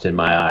 almost in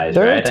my eyes.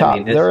 They're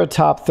right? They're a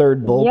top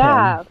third bullpen.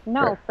 Yeah,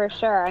 no, for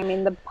sure. I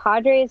mean, the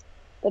Padres.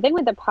 The thing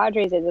with the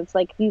Padres is it's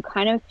like you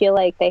kind of feel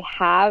like they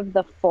have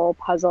the full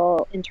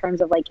puzzle in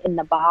terms of like in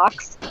the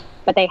box,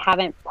 but they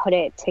haven't put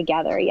it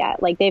together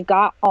yet. Like they've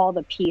got all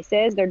the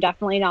pieces. They're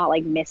definitely not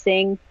like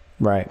missing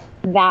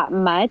that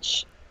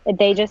much.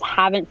 They just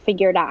haven't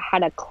figured out how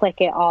to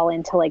click it all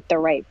into like the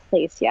right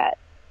place yet.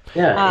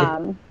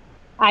 Yeah.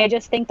 I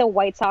just think the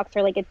White Sox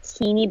are like a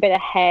teeny bit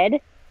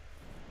ahead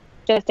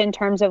just in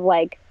terms of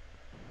like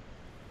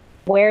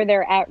where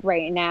they're at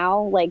right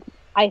now. Like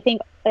I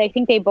think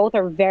they both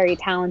are very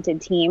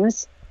talented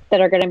teams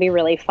that are going to be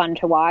really fun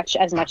to watch.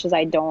 As much as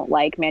I don't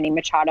like Manny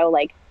Machado,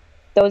 like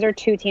those are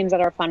two teams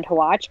that are fun to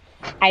watch.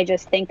 I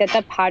just think that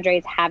the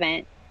Padres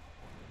haven't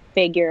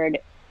figured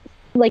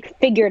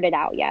it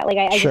out yet. Like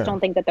I just don't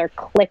think that they're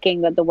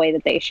clicking the way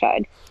that they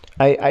should.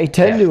 I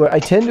tend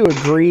to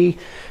agree.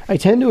 I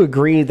tend to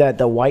agree that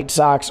the White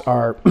Sox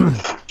are.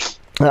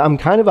 I'm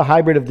kind of a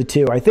hybrid of the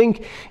two. I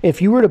think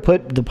if you were to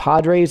put the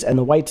Padres and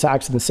the White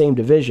Sox in the same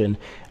division,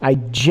 I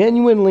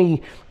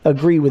genuinely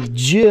agree with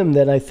Jim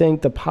that I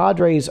think the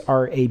Padres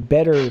are a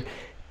better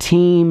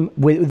team.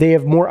 They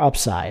have more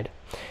upside.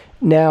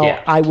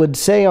 Now, I would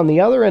say on the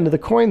other end of the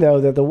coin,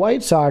 though, that the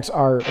White Sox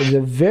are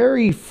in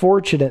very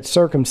fortunate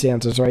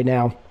circumstances right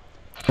now.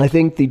 I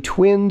think the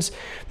Twins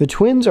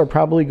are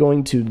probably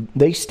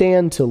they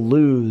stand to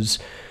lose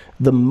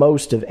the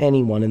most of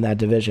anyone in that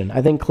division.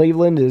 I think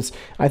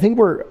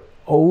we're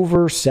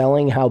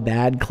overselling how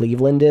bad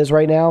Cleveland is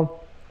right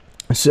now.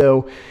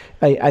 So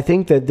I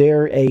think that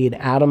they're an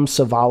Adam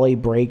Savali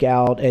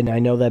breakout, and I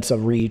know that's a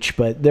reach,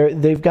 but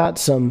they've got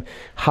some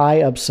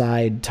high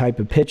upside type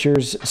of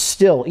pitchers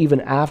still,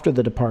 even after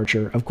the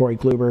departure of Corey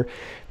Kluber.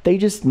 They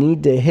just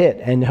need to hit,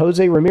 and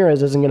Jose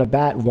Ramirez isn't going to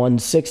bat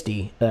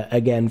 160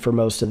 again for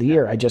most of the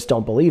year. I just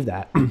don't believe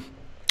that.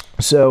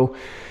 So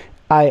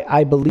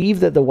I believe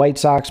that the White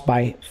Sox,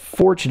 by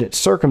fortunate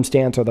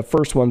circumstance, are the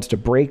first ones to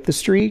break the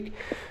streak,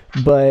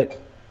 but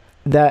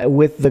that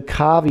with the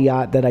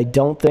caveat that I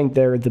don't think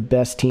they're the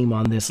best team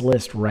on this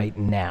list right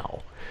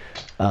now.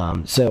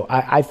 So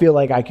I feel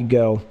like I could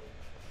go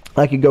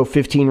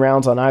 15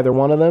 rounds on either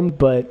one of them,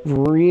 but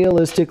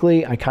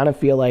realistically, I kind of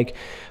feel like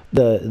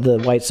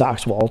the White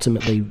Sox will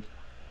ultimately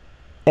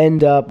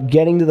end up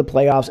getting to the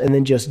playoffs and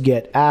then just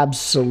get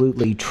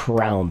absolutely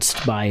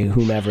trounced by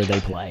whomever they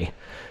play.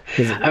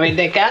 I mean,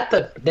 they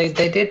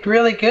did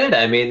really good.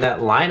 I mean, that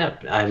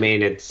lineup. I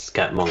mean, it's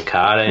got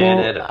Moncada in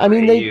it. I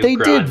mean, they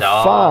did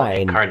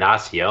fine.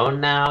 Encarnacion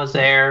now is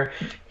there.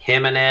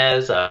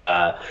 Jimenez.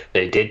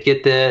 They did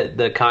get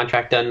the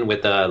contract done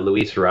with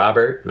Luis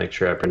Robert. Make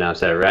sure I pronounce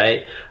that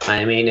right.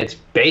 I mean, it's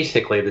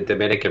basically the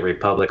Dominican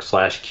Republic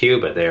 /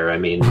 Cuba there. I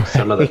mean,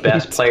 some of the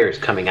best players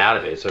coming out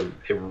of it. It's a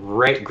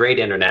great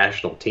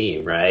international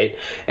team, right?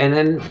 And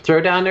then throw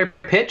down their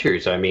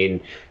pitchers. I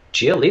mean,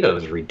 Giolito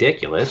is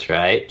ridiculous,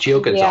 right?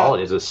 Gio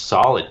Gonzalez is a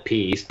solid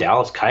piece.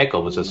 Dallas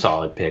Keuchel was a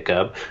solid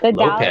pickup.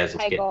 Lopez is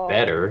getting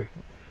better.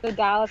 The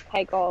Dallas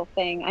Keuchel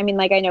thing. I mean,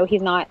 like, I know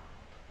he's not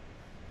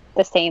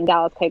the same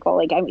Dallas Keuchel.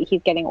 Like, I mean,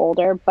 he's getting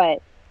older,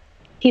 but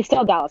he's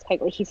still Dallas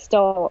Keuchel.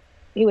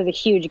 He was a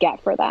huge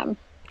get for them.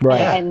 Right.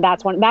 And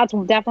that's like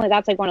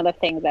one of the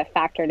things that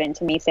factored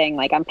into me saying,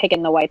 like, I'm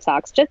picking the White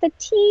Sox just a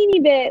teeny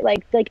bit,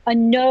 like a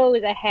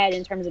nose ahead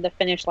in terms of the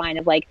finish line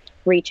of, like,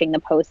 reaching the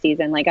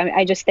postseason. Like,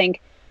 I just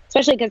think,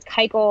 especially because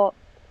Keuchel,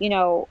 you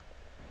know,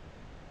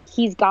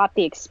 he's got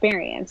the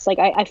experience. Like,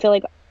 I feel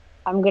like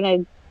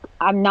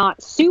I'm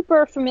not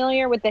super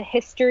familiar with the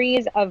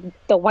histories of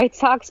the White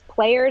Sox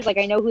players. Like,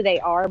 I know who they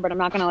are, but I'm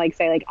not going to, like,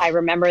 say, like, I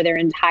remember their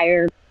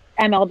entire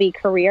MLB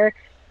career.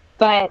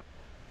 But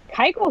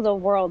Keuchel's a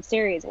World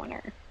Series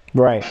winner.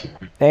 Right.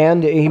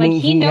 And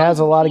he has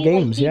a lot of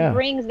games, he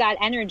brings that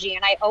energy.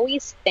 And I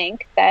always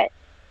think that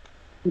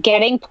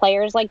getting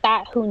players like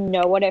that who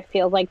know what it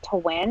feels like to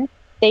win,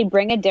 they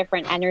bring a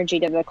different energy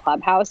to the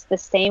clubhouse. The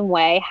same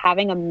way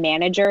having a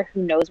manager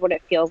who knows what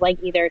it feels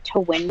like either to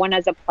win one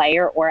as a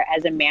player or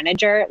as a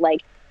manager,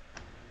 like,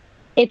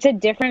 it's a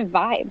different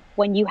vibe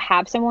when you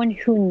have someone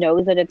who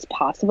knows that it's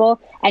possible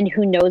and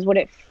who knows what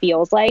it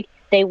feels like.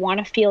 They want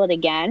to feel it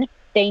again.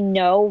 They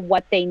know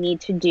what they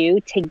need to do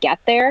to get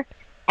there.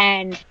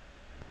 And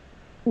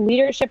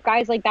leadership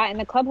guys like that in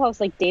the clubhouse,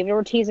 like David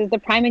Ortiz is the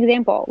prime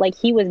example. Like,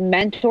 he was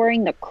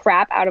mentoring the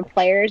crap out of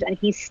players and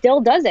he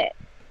still does it.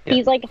 Yeah.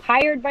 He's, like,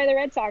 hired by the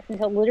Red Sox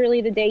until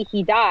literally the day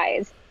he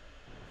dies.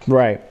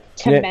 Right.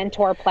 To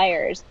mentor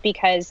players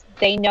because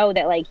they know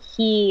that, like,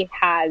 he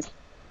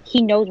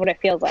knows what it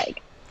feels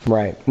like.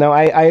 Right. No,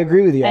 I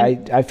agree with you.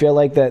 I feel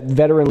like that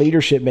veteran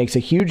leadership makes a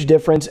huge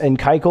difference, and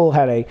Keuchel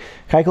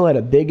had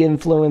a big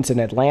influence in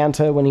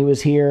Atlanta when he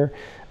was here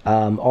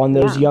on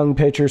those young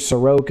pitchers,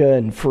 Soroka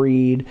and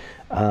Fried.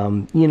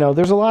 You know,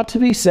 there's a lot to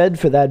be said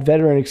for that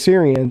veteran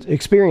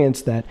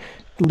experience that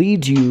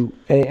leads you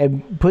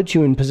and puts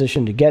you in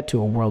position to get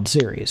to a World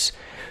Series,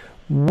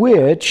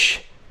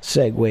 which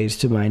segues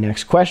to my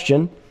next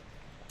question.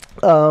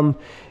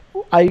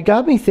 I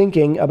got me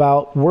thinking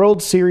about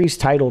World Series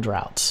title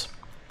droughts.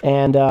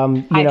 And,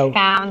 I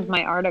found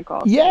my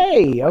article.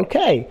 Yay.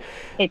 Okay.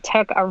 It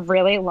took a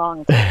really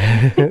long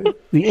time.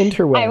 The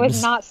interwebs. I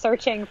was not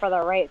searching for the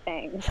right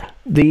things.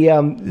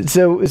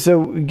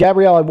 So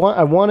Gabrielle, I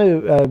want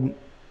to,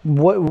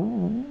 what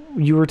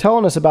you were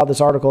telling us about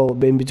this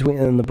article in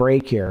the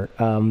break here.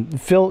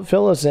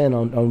 Fill us in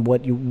on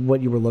what you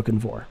were looking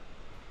for.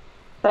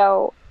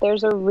 So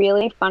there's a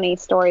really funny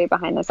story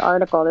behind this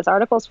article. This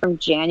article is from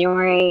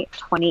January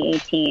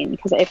 2018.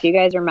 Because if you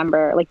guys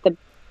remember, like,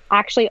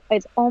 actually,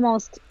 it's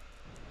almost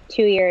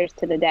 2 years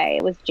to the day.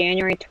 It was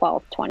January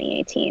 12th,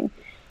 2018.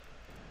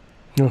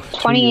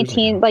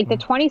 2018, like the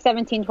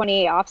 2017-28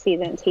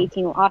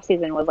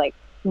 offseason was, like,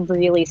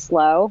 really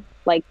slow.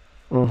 Like,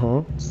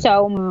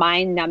 so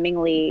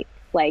mind-numbingly,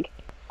 like,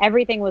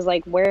 everything was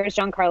like, where's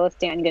Giancarlo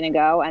Stanton going to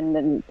go?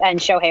 And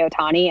Shohei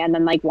Ohtani. And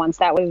then, like, once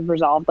that was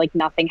resolved, like,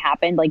 nothing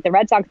happened. Like, the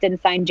Red Sox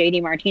didn't sign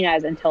JD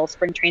Martinez until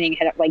spring training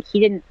hit. Like,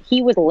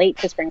 he was late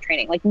to spring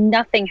training. Like,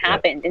 nothing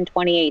happened in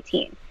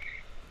 2018.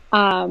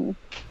 And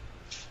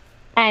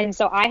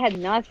so I had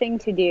nothing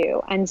to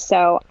do. And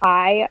so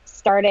I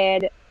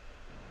started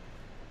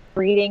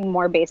reading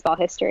more baseball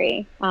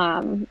history.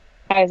 I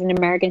was an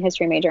American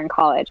history major in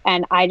college,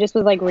 and I just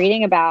was, like,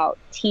 reading about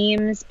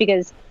teams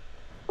because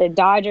the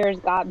Dodgers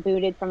got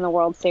booted from the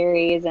World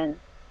Series, and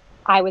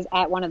I was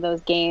at one of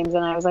those games,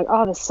 and I was like,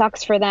 oh, this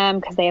sucks for them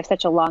because they have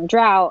such a long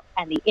drought,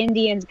 and the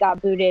Indians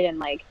got booted, and,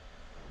 like,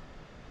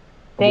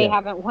 they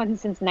haven't won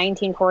since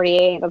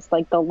 1948. That's,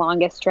 like, the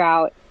longest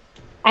drought.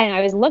 And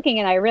I was looking,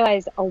 and I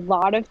realized a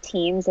lot of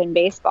teams in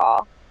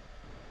baseball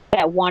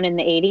that won in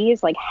the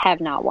 80s, like,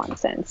 have not won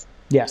since.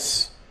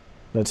 Yes,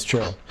 that's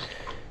true.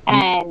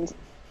 And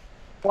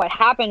what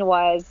happened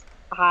was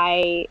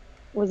I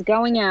was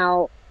going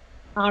out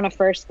on a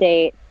first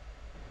date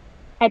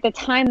at the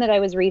time that I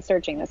was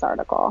researching this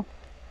article.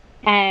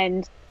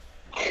 And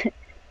it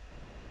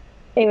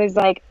was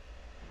like,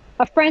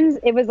 a friend's.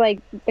 It was like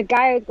the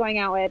guy I was going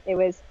out with. It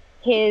was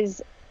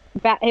his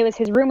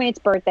roommate's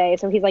birthday,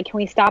 so he's like, "Can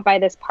we stop by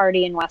this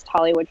party in West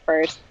Hollywood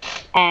first?"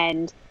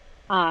 And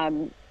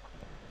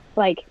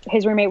like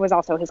his roommate was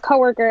also his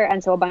coworker,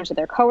 and so a bunch of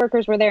their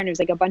coworkers were there, and it was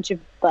like a bunch of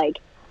like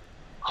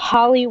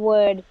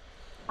Hollywood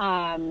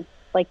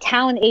like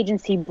talent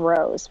agency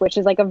bros, which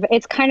is like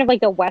it's kind of like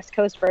the West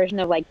Coast version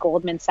of like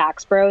Goldman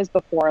Sachs bros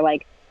before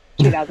like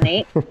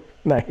 2008.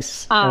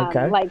 Nice.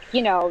 Okay. Like,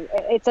 you know,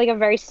 it's like a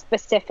very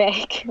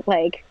specific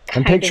like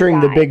I'm picturing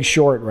The Big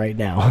Short right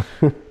now.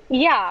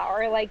 Yeah,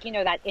 or like, you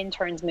know, that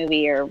Interns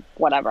movie or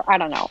whatever. I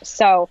don't know.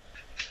 So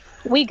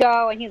we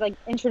go and he's like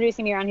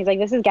introducing me around. He's like,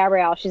 "This is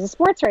Gabrielle. She's a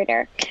sports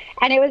writer."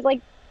 And it was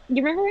like,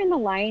 you remember in The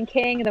Lion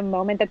King, the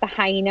moment that the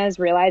hyenas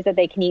realized that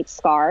they can eat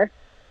Scar?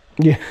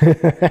 Yeah.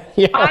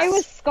 Yes. I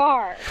was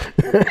Scar.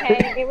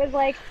 Okay. It was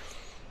like,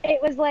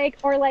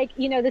 or like,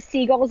 you know, the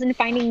seagulls in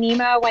Finding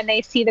Nemo when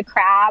they see the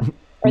crab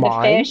or the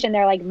fish and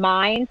they're like,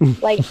 "Mine."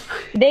 Like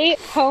they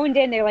honed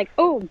in. They're like,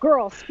 "Oh,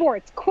 girl,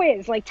 sports,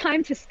 quiz, like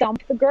time to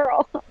stump the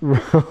girl."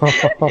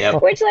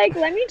 Yep. Which, like,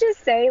 let me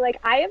just say, like,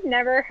 I have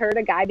never heard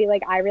a guy be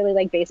like, "I really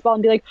like baseball,"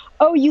 and be like,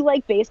 "Oh, you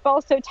like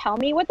baseball? So tell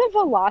me what the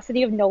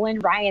velocity of Nolan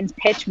Ryan's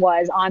pitch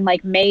was on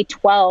like May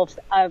 12th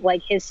of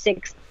like his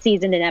 6th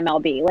season in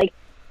MLB." Like,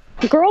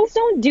 girls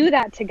don't do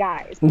that to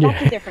guys.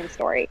 That's a different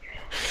story.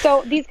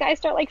 So these guys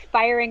start like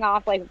firing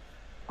off like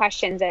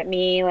questions at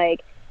me,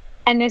 like,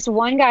 and this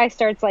one guy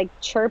starts like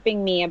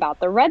chirping me about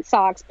the Red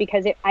Sox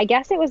because I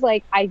guess it was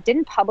like, I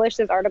didn't publish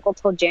this article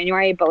till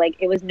January, but like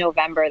it was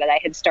November that I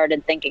had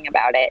started thinking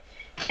about it.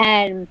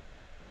 And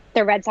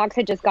the Red Sox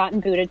had just gotten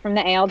booted from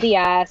the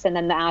ALDS, and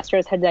then the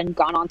Astros had then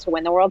gone on to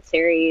win the World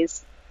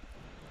Series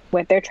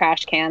with their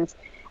trash cans.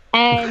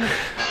 And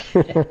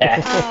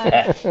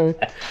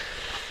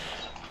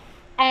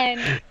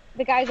and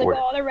the guy's like,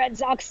 "Oh, the Red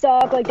Sox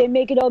suck. Like, they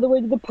make it all the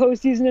way to the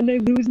postseason and they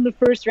lose in the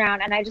first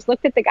round." And I just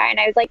looked at the guy and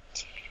I was like,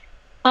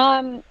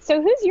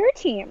 "So who's your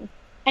team?"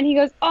 And he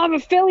goes, "Oh, I'm a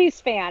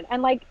Phillies fan."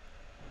 And like,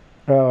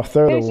 oh,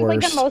 they're the worst. It was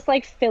like the most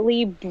like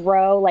Philly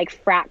bro, like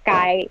frat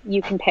guy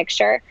you can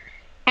picture.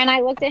 And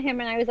I looked at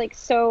him and I was like,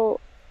 "So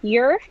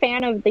you're a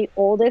fan of the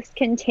oldest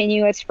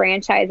continuous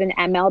franchise in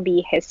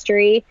MLB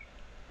history?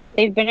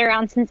 They've been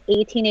around since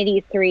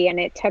 1883, and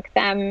it took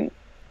them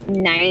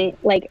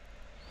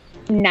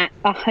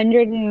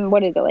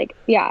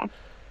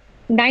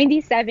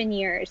 97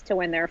 years to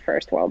win their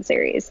first World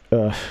Series."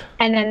 Ugh.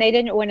 And then they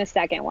didn't win a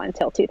second one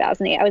until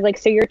 2008. I was like,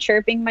 "So you're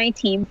chirping my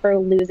team for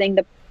losing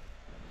the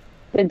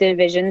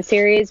division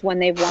series when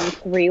they've won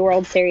 3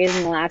 World Series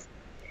in the last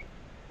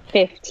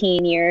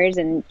 15 years,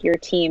 and your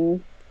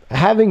team..."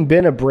 Having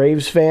been a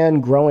Braves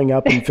fan growing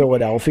up in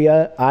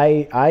Philadelphia,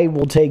 I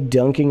will take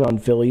dunking on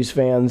Phillies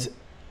fans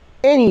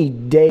any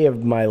day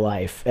of my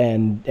life,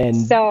 and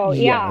so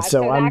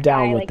I'm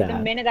down with that. The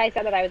minute I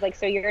said that, I was like,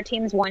 "So your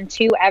team's won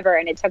 2 ever,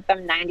 and it took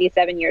them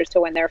 97 years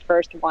to win their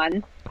first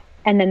one,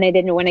 and then they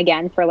didn't win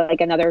again for like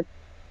another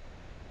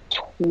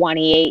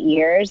 28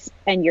 years,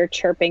 and you're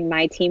chirping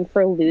my team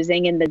for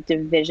losing in the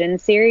division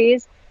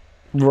series."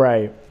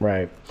 Right.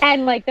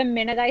 And like the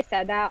minute I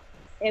said that,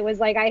 it was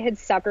like I had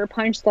sucker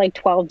punched like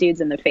 12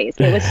 dudes in the face.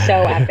 It was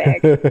so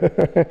epic.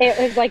 It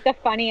was like the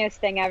funniest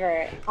thing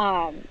ever.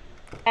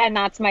 And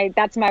that's my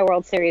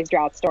World Series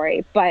drought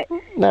story. But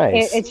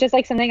nice. It's just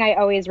like something I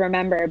always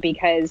remember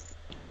because.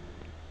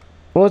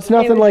 Well, it's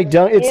nothing like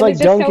it's like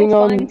dunking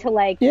so on. Fun to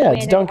like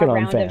it's dunking a on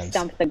round fans. Of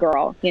stump the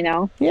girl, you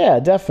know. Yeah,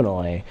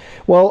 definitely.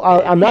 Well,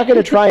 I'm not going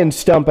to try and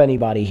stump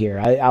anybody here.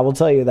 I will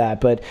tell you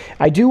that, but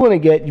I do want to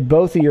get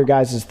both of your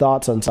guys'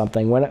 thoughts on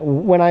something.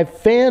 When I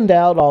fanned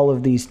out all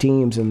of these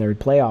teams and their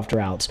playoff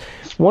droughts,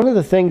 one of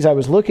the things I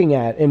was looking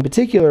at in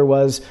particular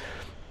was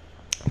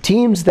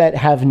teams that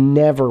have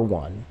never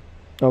won.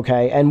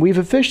 Okay, and we've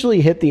officially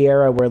hit the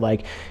era where,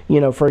 like,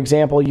 you know, for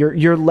example,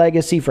 your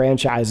legacy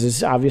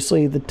franchises,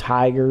 obviously the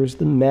Tigers,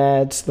 the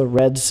Mets, the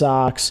Red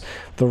Sox,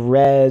 the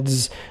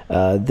Reds,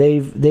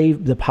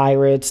 the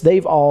Pirates,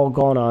 they've all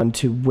gone on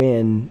to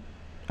win.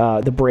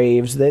 The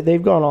Braves,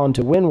 they've gone on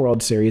to win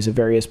World Series at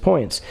various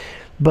points.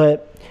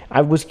 But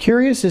I was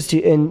curious as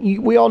to,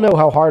 and we all know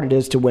how hard it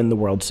is to win the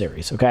World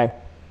Series. Okay.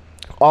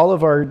 All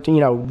of our, you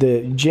know,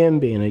 the Jim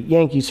being a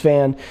Yankees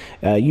fan,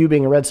 you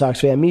being a Red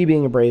Sox fan, me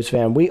being a Braves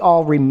fan, we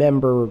all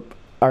remember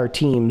our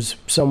teams,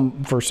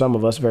 for some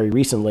of us very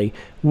recently,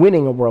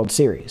 winning a World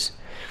Series.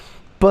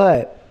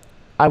 But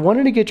I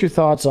wanted to get your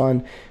thoughts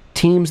on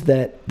teams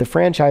that the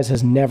franchise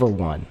has never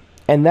won.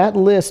 And that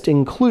list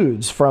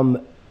includes from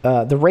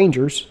the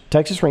Rangers,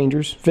 Texas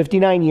Rangers,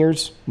 59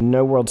 years,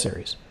 no World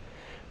Series.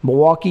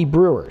 Milwaukee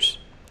Brewers,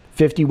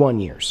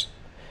 51 years.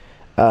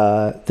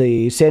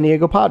 The San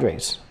Diego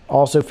Padres,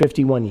 also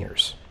 51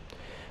 years.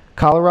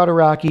 Colorado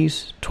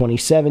Rockies,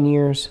 27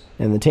 years.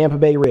 And the Tampa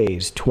Bay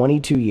Rays,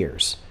 22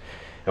 years.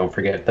 Don't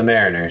forget the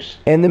Mariners.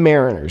 And the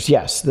Mariners,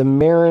 yes. The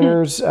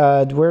Mariners,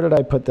 where did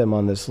I put them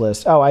on this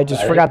list? Oh, I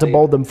forgot to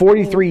bold them.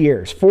 43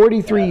 years.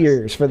 43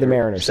 years for the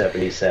Mariners.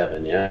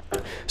 77, yeah.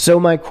 So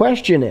my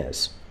question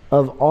is,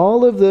 of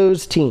all of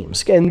those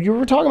teams, and you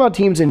were talking about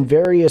teams in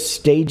various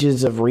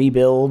stages of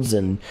rebuilds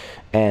and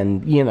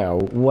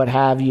what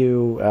have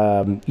you,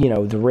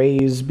 the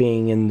Rays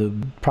being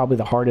in probably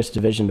the hardest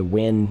division to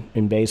win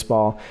in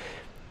baseball.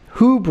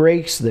 Who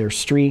breaks their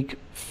streak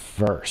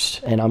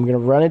first? And I'm going to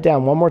run it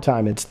down one more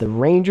time. It's the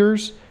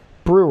Rangers,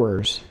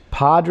 Brewers,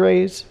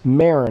 Padres,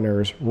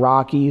 Mariners,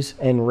 Rockies,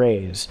 and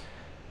Rays.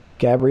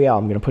 Gabrielle,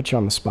 I'm going to put you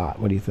on the spot.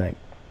 What do you think?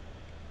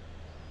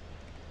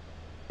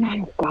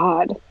 Oh,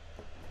 God.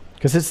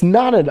 Because it's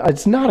not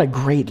a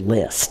great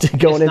list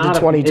going into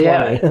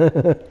 2020.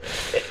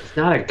 It's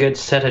not a good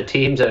set of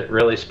teams that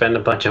really spend a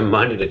bunch of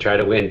money to try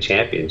to win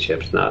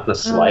championships. Not in the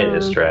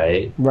slightest,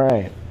 right?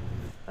 Right.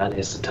 That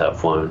is a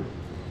tough one.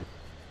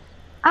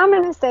 I'm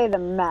going to say the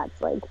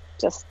Mets.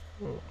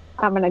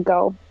 I'm going to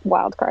go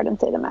wild card and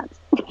say the Mets.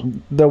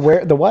 The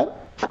what?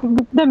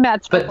 The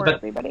Mets before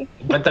everybody.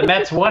 But the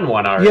Mets won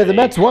one already. Yeah, the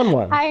Mets won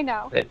one. I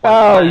know.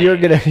 Oh,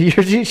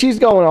 she's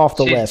going off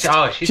the list.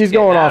 She's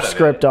going off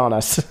script on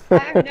us.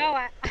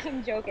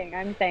 I'm joking.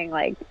 I'm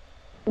saying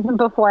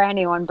before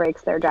anyone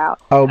breaks their drought.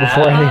 Oh,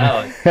 before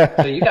anyone.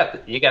 So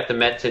you got the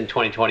Mets in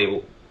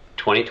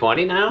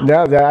 2020 now?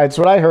 No, that's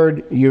what I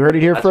heard. You heard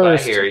it here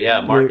first. That's what I hear. Yeah,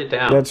 mark it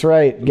down. That's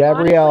right.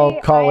 Gabrielle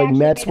Honestly, calling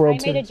Mets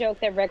World Series. I made a joke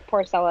that Rick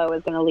Porcello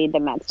was going to lead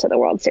the Mets to the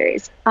World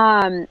Series.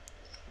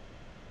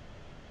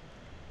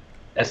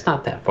 That's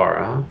not that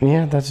far off.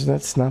 Yeah,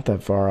 that's not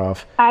that far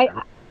off.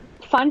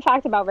 Fun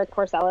fact about Rick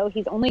Porcello,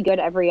 he's only good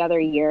every other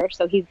year,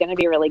 so he's going to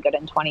be really good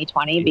in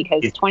 2020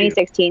 because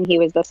 2016 he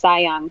was the Cy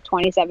Young,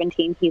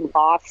 2017 he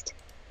lost.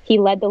 He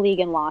led the league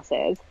in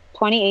losses.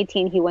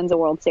 2018 he wins a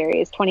World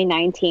Series.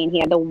 2019 he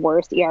had the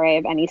worst ERA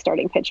of any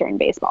starting pitcher in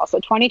baseball. So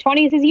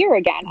 2020 is his year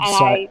again.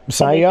 And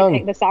Cy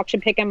Young. The Sox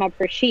should pick him up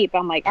for cheap.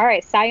 I'm like, all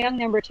right, Cy Young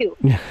number 2.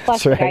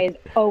 Plus the guy is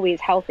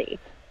always healthy.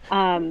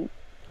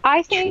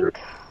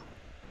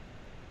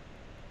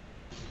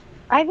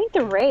 I think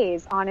the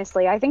Rays,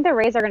 honestly. I think the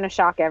Rays are going to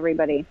shock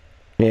everybody.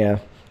 Yeah.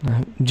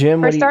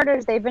 Jim, for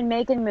starters, they've been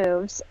making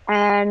moves,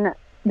 and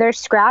they're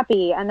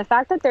scrappy. And the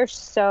fact that they're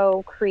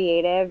so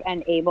creative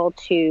and able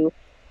to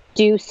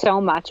do so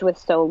much with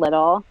so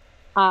little,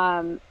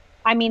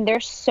 they're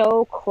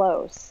so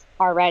close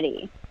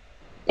already.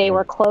 They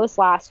were close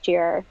last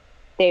year.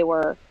 They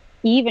were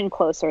even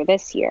closer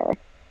this year.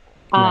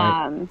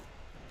 Right.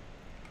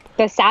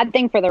 The sad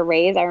thing for the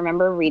Rays, I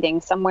remember reading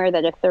somewhere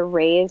that if the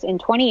Rays, in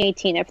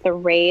 2018, if the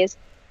Rays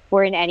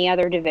were in any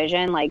other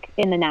division, like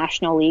in the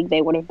National League,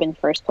 they would have been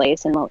first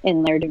place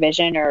in their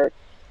division or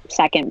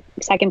second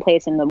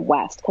place in the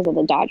West because of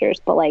the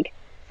Dodgers. But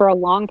for a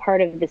long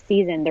part of the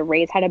season, the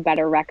Rays had a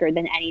better record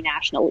than any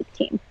National League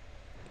team.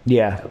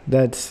 Yeah,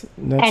 that's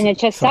and it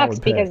just sucks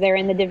because they're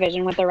in the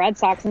division with the Red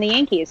Sox and the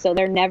Yankees, so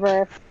they're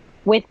never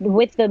with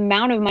the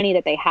amount of money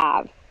that they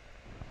have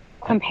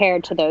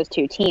compared to those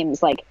two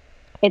teams.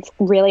 It's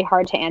really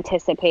hard to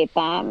anticipate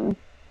them.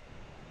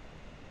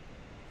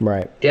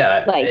 Right.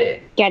 Yeah.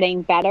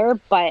 Getting better,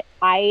 but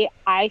I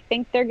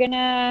think they're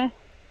gonna,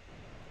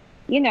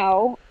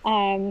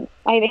 I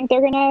think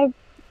they're gonna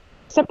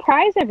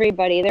surprise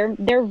everybody.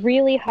 They're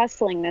really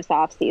hustling this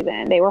off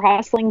season. They were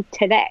hustling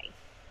today.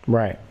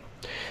 Right.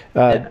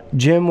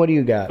 Jim, what do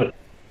you got?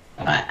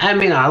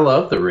 I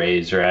love the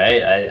Rays,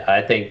 right?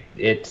 I think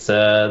it's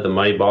the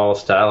Moneyball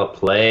style of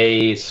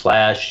play /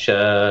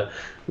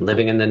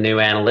 living in the new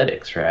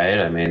analytics, right?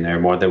 They're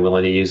more than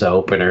willing to use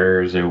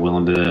openers. They're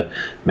willing to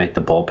make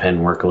the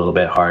bullpen work a little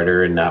bit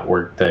harder and not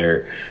work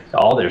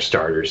all their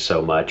starters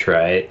so much,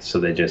 right? So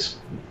they just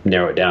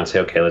narrow it down and say,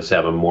 okay, let's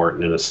have a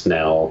Morton and a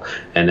Snell,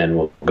 and then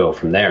we'll go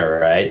from there,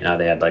 right? Now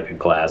they had a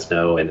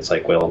Glasnow, and it's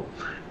well,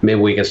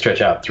 maybe we can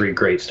stretch out 3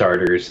 great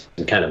starters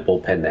and kind of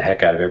bullpen the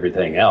heck out of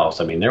everything else.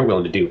 They're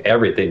willing to do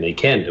everything they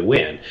can to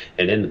win,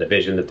 and in the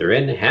division that they're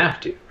in, they have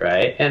to,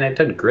 right? And they've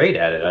done great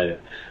at it.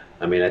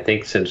 I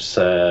think since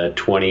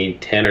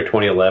 2010 or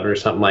 2011 or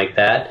something like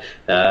that,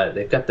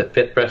 they've got the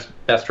 5th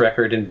best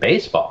record in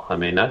baseball.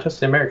 Not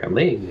just the American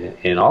League,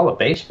 in all of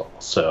baseball.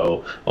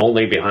 So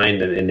only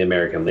behind in the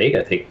American League,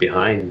 I think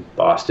behind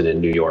Boston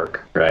and New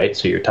York, right?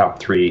 So your top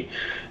 3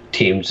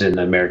 teams in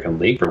the American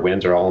League for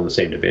wins are all in the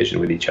same division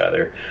with each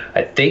other.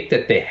 I think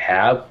that they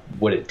have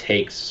what it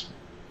takes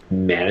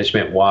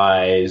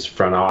management-wise,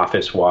 front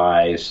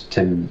office-wise,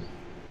 to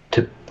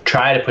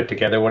try to put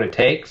together what it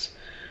takes.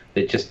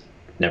 They just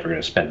never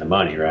going to spend the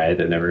money, right?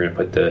 They're never going to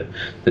put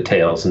the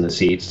tails in the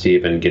seats to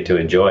even get to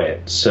enjoy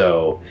it.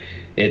 So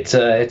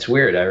it's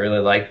weird. I really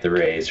like the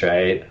Rays,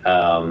 right?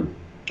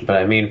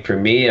 But for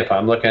me, if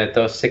I'm looking at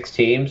those 6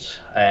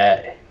 teams,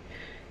 I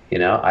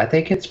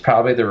think it's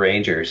probably the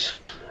Rangers.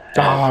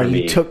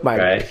 You took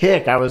my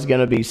pick. I was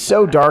going to be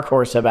so dark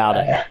horse about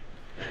it.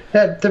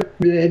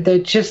 They're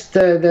just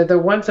they're the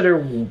ones that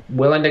are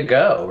willing to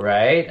go,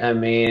 right?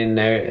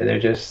 They're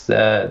just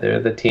they're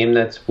the team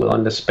that's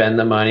willing to spend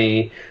the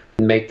money,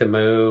 make the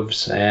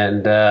moves,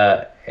 and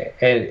go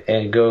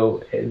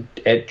and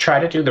try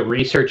to do the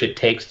research it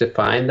takes to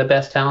find the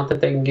best talent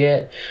that they can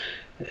get.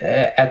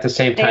 At the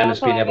same time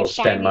as being able to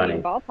spend money.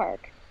 Ballpark.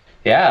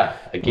 Yeah,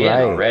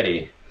 again,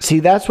 already. See,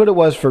 that's what it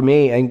was for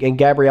me, and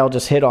Gabrielle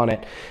just hit on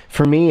it.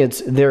 For me,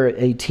 they're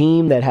a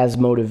team that has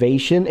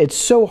motivation. It's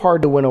so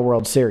hard to win a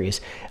World Series.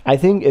 I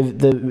think if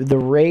the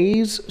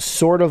Rays,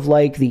 sort of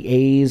like the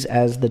A's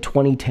as the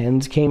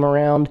 2010s came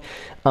around,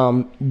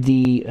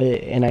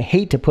 and I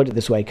hate to put it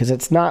this way because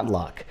it's not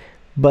luck,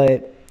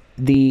 but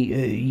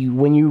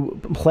when you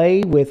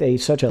play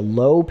with such a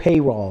low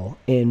payroll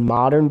in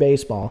modern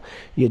baseball,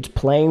 it's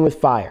playing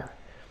with fire,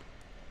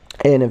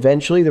 and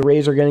eventually the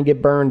Rays are going to get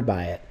burned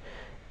by it.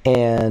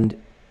 And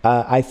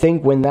I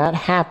think when that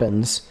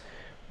happens,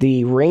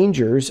 the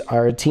Rangers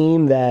are a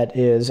team that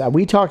is,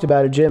 we talked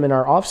about it, Jim, in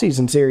our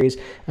offseason series.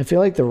 I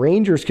feel like the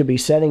Rangers could be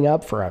setting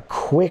up for a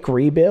quick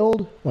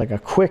rebuild, like a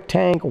quick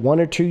tank, 1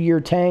 or 2 year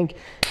tank.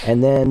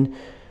 And then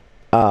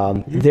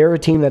they're a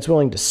team that's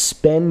willing to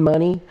spend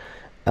money,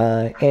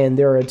 and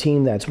they're a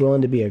team that's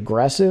willing to be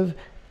aggressive.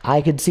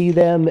 I could see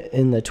them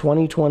in the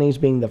 2020s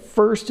being the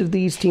first of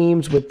these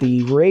teams, with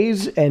the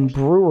Rays and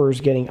Brewers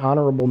getting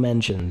honorable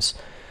mentions.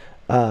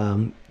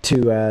 To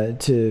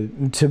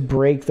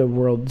break the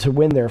world, to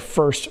win their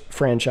first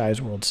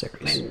franchise World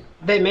Series.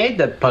 They made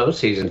the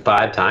postseason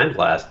 5 times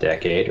last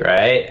decade,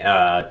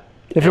 right?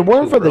 If it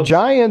weren't for the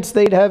Giants,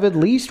 they'd have at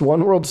least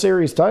one World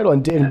Series title,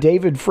 and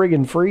David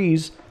friggin'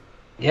 Freese.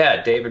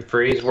 Yeah, David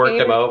Freese worked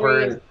them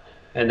over,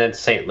 and then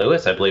St.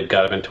 Louis, I believe,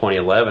 got him in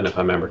 2011, if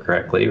I remember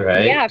correctly,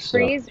 right? Yeah,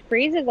 Freese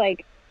is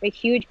like a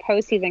huge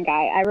postseason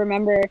guy. I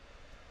remember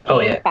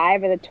Game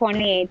 5 of the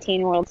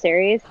 2018 World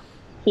Series.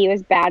 He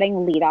was batting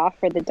leadoff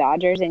for the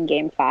Dodgers in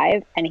Game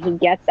 5, and he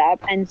gets up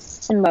and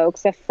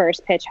smokes a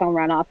first pitch home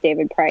run off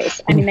David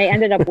Price. I mean, they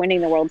ended up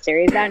winning the World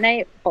Series that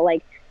night, but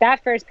like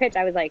that first pitch,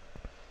 I was like,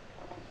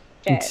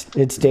 shit.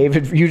 It's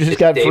David. You just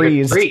got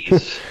freezed.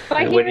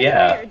 But he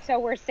retired, so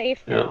we're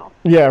safe now.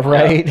 Yeah,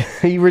 right.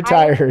 He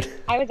retired.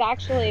 I was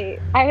actually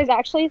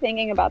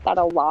thinking about that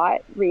a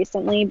lot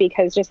recently,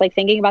 because just like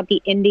thinking about the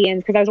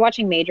Indians, because I was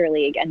watching Major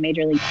League and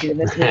Major League 2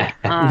 this week.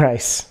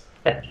 Nice.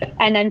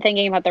 And then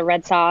thinking about the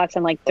Red Sox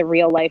and like the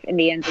real life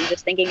Indians, and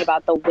just thinking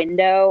about the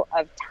window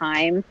of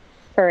time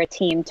for a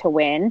team to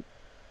win,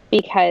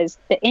 because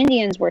the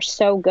Indians were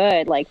so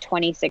good, like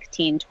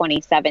 2016,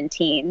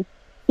 2017,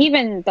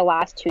 even the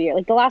last 2 years,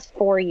 like the last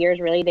 4 years,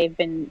 really, they've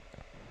been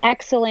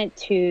excellent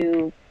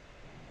to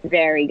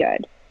very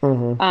good.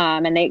 Mm-hmm.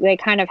 And they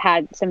kind of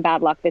had some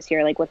bad luck this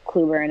year, like with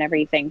Kluber and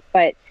everything.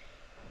 But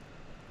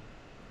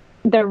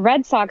the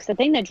Red Sox, the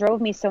thing that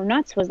drove me so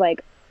nuts was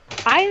like,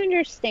 I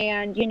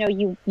understand, you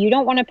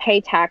don't want to pay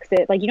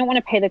taxes, like you don't want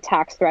to pay the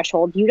tax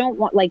threshold. You don't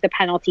want like the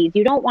penalties.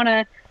 You don't want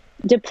to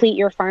deplete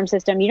your farm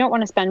system. You don't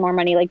want to spend more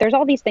money. Like there's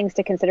all these things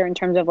to consider in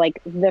terms of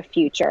like the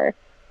future.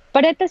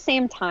 But at the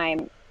same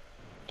time,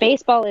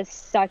 baseball is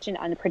such an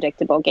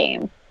unpredictable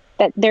game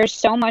that there's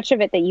so much of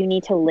it that you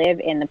need to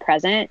live in the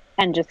present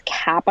and just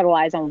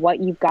capitalize on what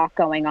you've got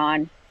going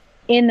on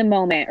in the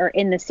moment or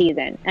in the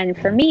season. And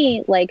for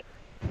me, like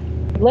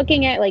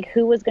looking at like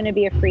who was going to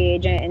be a free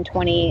agent in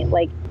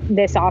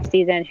this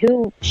offseason,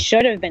 who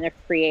should have been a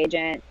free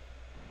agent,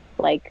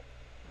 like,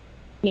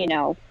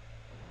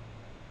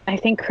 I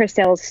think Chris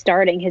Sale's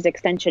starting his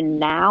extension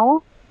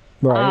now.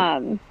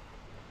 Right.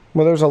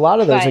 Well, there's a lot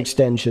of those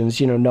extensions,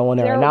 Nolan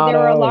Arenado, there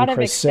were a lot and of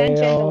Chris extensions,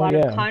 Sale, a lot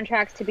of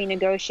contracts to be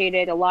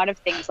negotiated, a lot of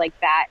things like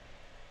that.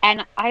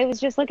 And I was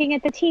just looking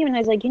at the team, and I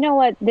was like, you know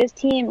what, this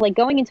team, like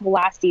going into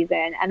last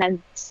season and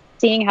then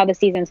seeing how the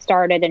season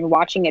started and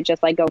watching it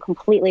just like go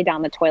completely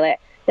down the toilet.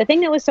 The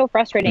thing that was so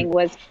frustrating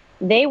was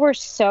they were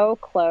so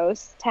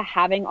close to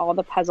having all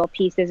the puzzle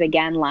pieces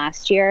again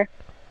last year,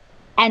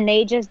 and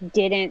they just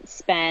didn't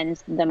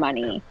spend the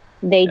money.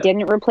 They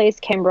didn't replace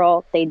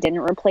Kimbrel. They didn't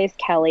replace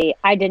Kelly.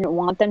 I didn't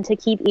want them to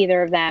keep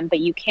either of them, but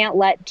you can't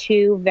let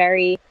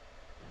Kimbrel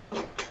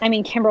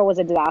was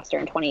a disaster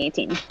in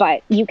 2018,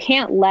 but you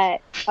can't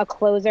let a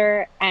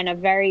closer and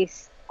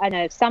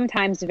a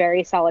sometimes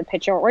very solid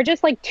pitcher, or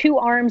just like two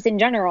arms in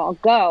general,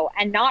 go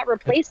and not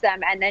replace them,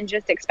 and then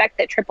just expect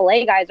that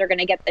AAA guys are going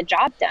to get the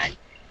job done.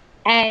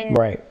 And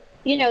right.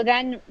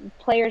 Then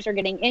players are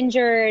getting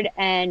injured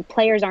and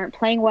players aren't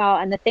playing well.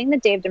 And the thing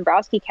that Dave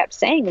Dombrowski kept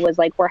saying was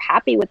like, we're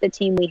happy with the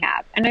team we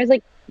have. And I was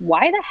like,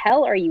 why the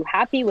hell are you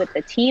happy with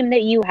the team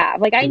that you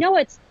have? Like, I know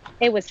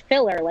it was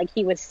filler. Like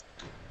he was,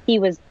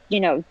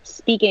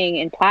 speaking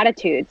in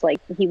platitudes. Like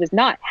he was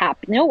not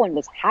happy. No one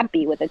was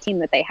happy with the team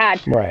that they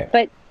had. Right.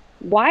 But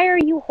why are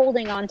you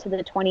holding on to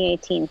the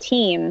 2018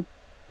 team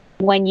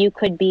when you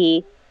could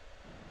be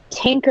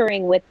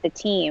tinkering with the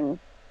team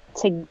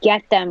to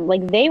get them?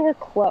 Like they were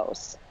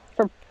close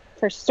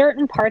for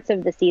certain parts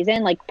of the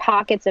season, like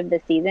pockets of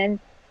the season.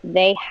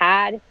 They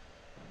had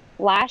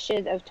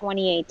flashes of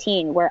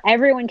 2018 where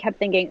everyone kept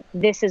thinking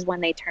this is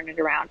when they turn it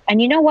around.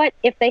 And you know what?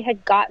 If they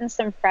had gotten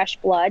some fresh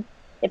blood,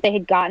 if they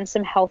had gotten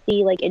some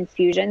healthy like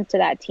infusions to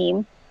that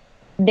team,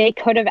 they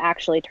could have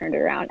actually turned it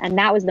around. And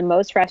that was the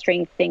most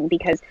frustrating thing,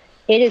 because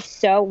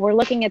we're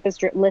looking at this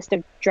list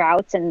of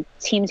droughts and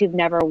teams who've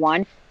never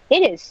won.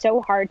 It is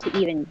so hard to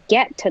even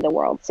get to the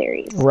World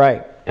Series.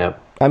 Right.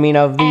 Yep. I mean,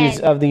 of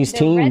these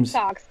teams, the Red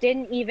Sox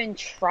didn't even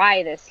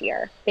try this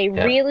year. They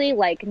really,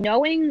 like,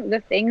 knowing the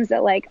things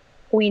that like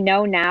we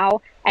know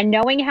now, and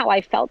knowing how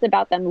I felt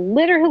about them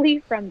literally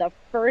from the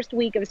first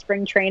week of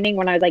spring training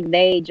when I was like,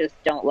 they just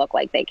don't look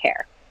like they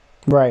care.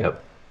 Right.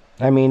 Yep.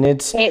 I mean,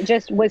 It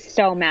just was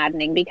so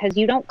maddening because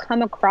you don't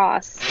come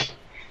across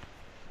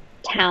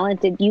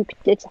talented.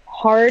 It's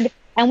hard,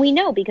 and we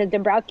know because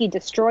Dombrowski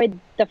destroyed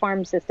the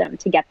farm system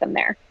to get them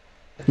there,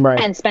 right.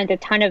 and spent a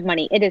ton of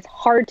money. It is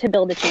hard to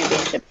build a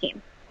championship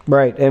team.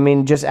 Right. I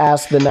mean, just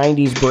ask the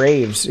 90s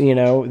Braves. You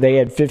know, they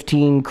had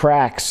 15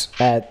 cracks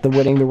at the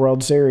winning the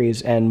World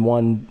Series and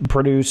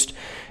produced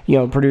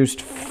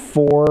five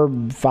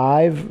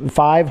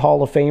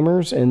Hall of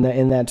Famers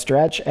in that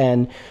stretch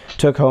and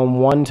took home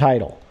one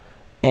title.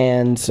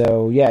 And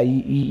so, yeah,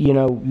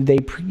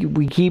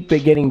 we keep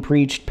getting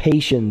preached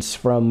patience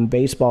from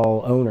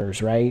baseball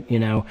owners, right? You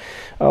know,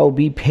 oh,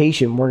 be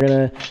patient. We're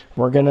gonna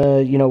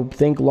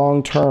think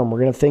long term. We're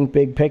gonna think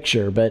big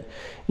picture. But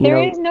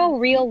there is no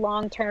real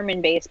long term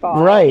in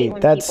baseball, right?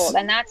 That's the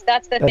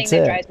thing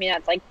that drives me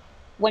nuts. Like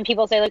when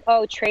people say, like,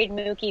 oh, trade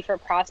Mookie for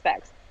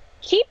prospects.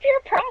 Keep your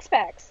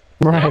prospects.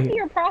 Right. Half of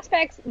your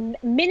prospects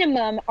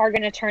minimum are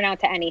going to turn out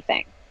to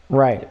anything.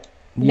 Right.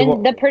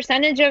 The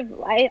percentage of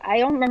I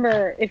don't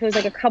remember if it was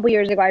like a couple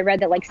years ago I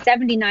read that like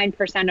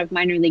 79% of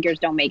minor leaguers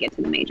don't make it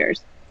to the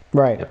majors.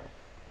 Right.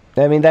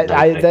 I mean that's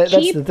the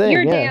thing. Keep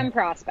your yeah. damn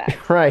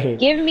prospects. Right.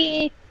 Give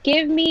me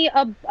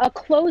a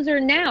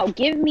closer now.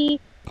 Give me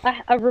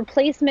a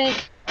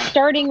replacement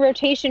starting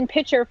rotation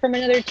pitcher from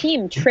another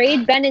team.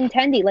 Trade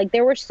Benintendi. Like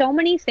there were so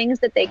many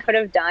things that they could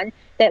have done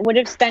that would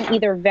have spent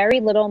either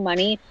very little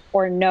money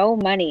or no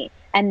money,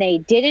 and they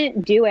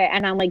didn't do it.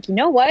 And I'm like, you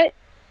know what?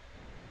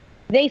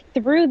 They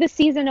threw the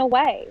season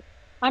away.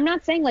 I'm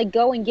not saying like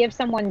go and give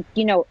someone,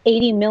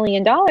 $80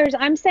 million.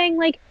 I'm saying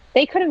like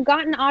they could have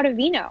gotten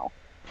Ottavino.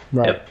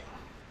 Right.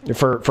 Yep.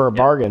 For a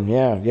bargain.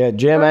 Yeah.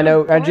 Jim, I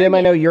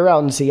know you're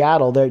out in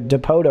Seattle.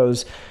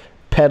 DePoto's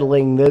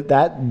peddling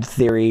that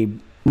theory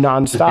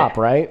nonstop,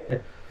 right?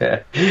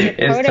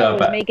 DePoto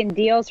was making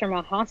deals from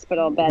a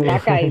hospital bed.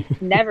 That guy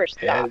never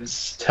stopped.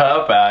 It's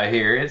tough out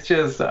here. It's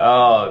just,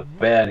 oh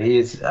man,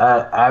 he's.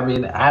 I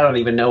mean, I don't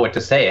even know what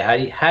to say.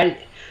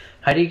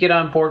 How do you get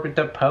on board with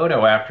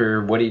DePoto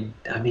after what he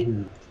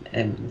did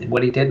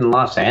in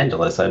Los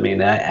Angeles? I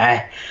mean,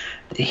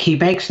 he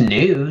makes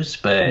news,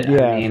 but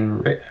yeah. I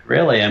mean,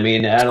 really, I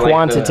mean,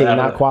 quantity,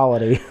 not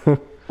quality.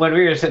 When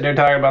we were sitting there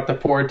talking about the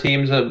four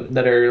teams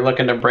that are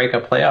looking to break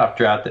a playoff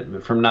drought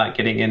from not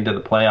getting into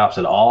the playoffs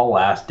at all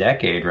last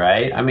decade,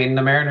 right? I mean,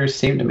 the Mariners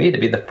seem to me to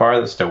be the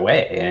farthest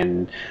away,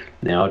 and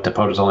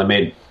DePoto's only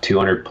made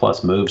 200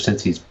 plus moves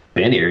since he's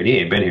been here. He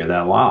ain't been here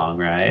that long,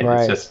 right?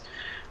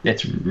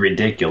 It's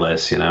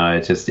ridiculous,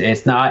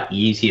 it's not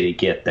easy to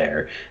get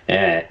there.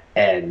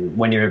 And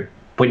when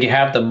you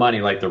have the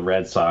money like the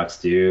Red Sox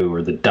do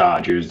or the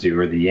Dodgers do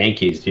or the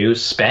Yankees do,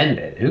 spend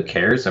it. Who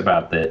cares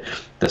about the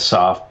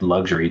soft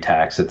luxury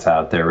tax that's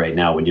out there right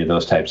now when you're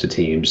those types of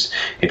teams,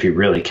 if you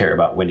really care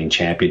about winning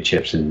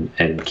championships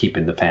and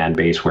keeping the fan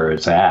base where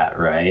it's at,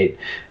 right?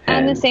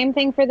 And the same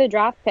thing for the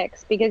draft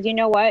picks, because you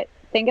know what?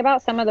 Think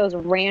about some of those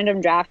random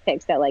draft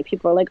picks that like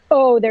people are like,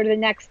 oh, they're the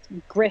next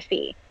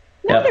Griffey.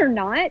 No, they're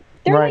not.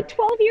 They're like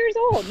 12 years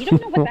old. You don't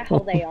know what the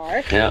hell they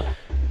are.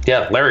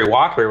 Yeah. Larry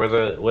Walker was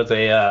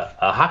a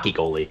hockey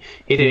goalie.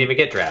 He didn't even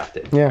get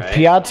drafted. Yeah, right?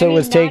 Piazza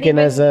was taken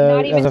as a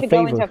not even as a to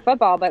favor. go into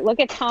football, but look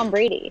at Tom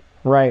Brady.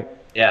 Right.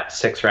 Yeah,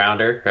 6th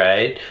rounder.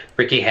 Right.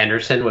 Ricky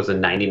Henderson was a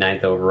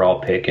 99th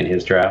overall pick in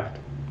his draft.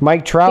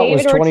 Mike Trout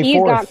was 24th. David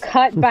Ortiz got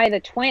cut by the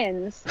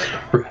Twins.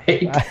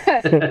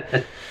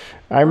 Right.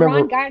 I remember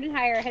Ron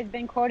Gardenhire has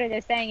been quoted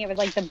as saying it was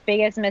like the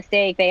biggest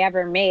mistake they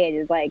ever made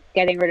is like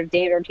getting rid of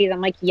David Ortiz.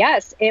 I'm like,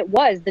 yes, it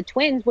was. The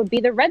Twins would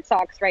be the Red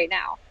Sox right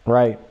now.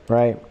 Right.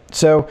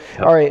 So,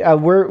 all right,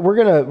 we're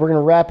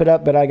gonna wrap it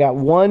up, but I got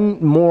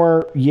one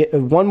more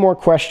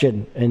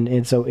question,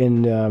 and so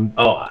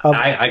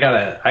I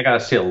gotta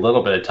steal a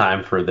little bit of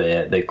time for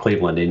the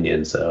Cleveland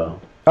Indians,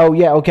 though. Oh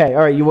yeah, okay,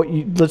 all right.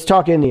 Let's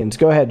talk Indians.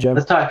 Go ahead, Jim.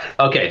 Let's talk.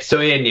 Okay, so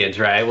Indians,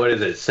 right? What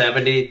is it?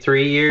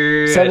 73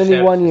 years.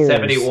 71 years.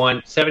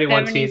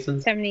 71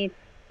 seasons.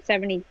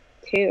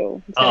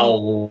 72. A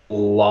long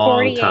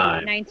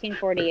time.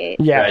 1948.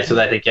 Yeah. Right, so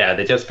I think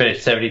they just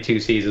finished 72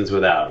 seasons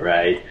without,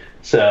 right?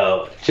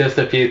 So just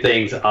a few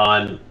things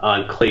on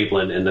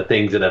Cleveland and the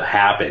things that have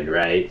happened,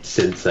 right,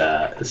 since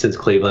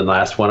Cleveland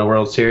last won a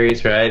World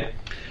Series, right?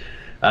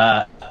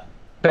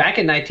 Back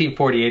in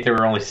 1948, there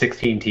were only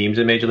 16 teams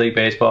in Major League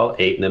Baseball,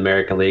 8 in the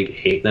American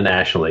League, 8 in the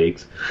National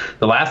Leagues.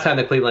 The last time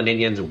the Cleveland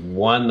Indians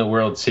won the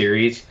World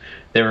Series,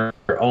 there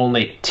were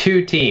only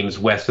 2 teams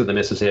west of the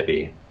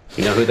Mississippi.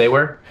 You know who they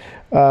were?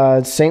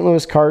 St.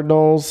 Louis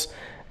Cardinals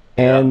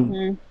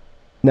and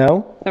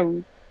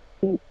no?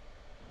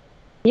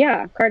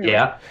 Yeah,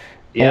 Cardinals.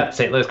 Yeah,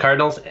 St. Louis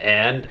Cardinals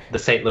and the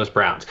St. Louis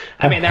Browns.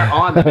 I mean, they're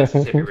on the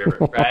Mississippi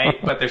River, right?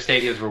 But their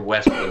stadiums were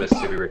west of the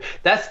Mississippi River.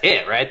 That's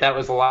it, right? That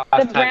was the last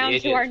time the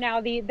Browns who are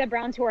now the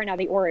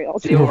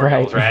Orioles. The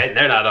Orioles, right?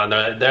 They're not on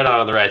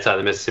the right side of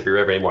the Mississippi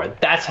River anymore.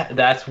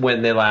 That's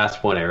when they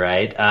last won it,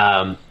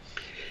 right?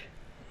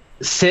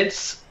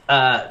 Since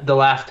the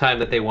last time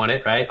that they won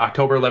it, right?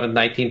 October 11th,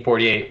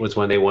 1948 was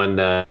when they won,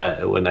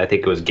 when I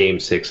think it was Game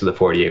 6 of the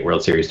 48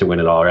 World Series to win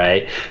it all,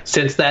 right?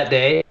 Since that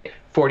day,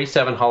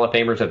 47 Hall of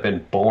Famers have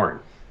been born.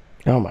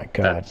 Oh, my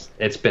God.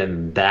 It's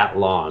been that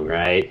long,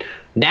 right?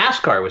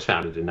 NASCAR was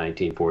founded in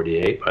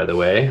 1948, by the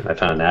way. I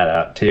found that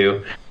out,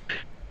 too.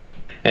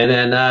 And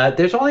then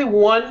there's only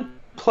one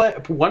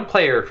player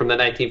from the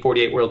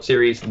 1948 World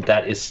Series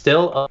that is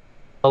still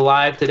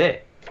alive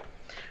today.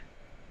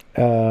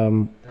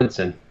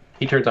 Robinson.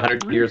 He turns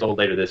 100 years old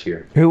later this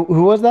year. Who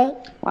was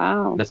that?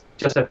 Wow. That's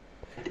just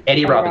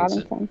Eddie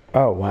Robinson.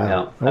 Oh,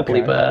 wow. Yeah, I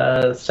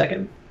believe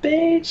second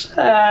base.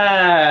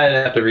 I'd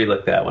have to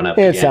relook that one up.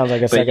 It sounds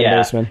like a second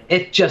baseman.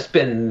 It's just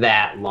been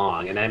that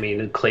long. And I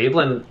mean,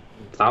 Cleveland,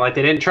 it's not like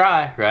they didn't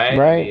try, right?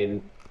 Right. I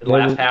mean, the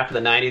last half of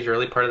the 90s,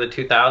 early part of the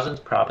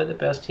 2000s, probably the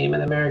best team in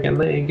the American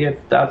League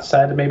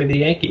outside of maybe the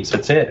Yankees.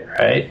 That's it,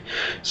 right?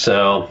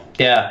 So,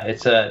 yeah,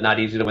 it's not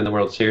easy to win the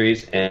World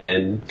Series,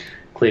 and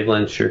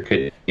Cleveland sure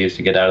could use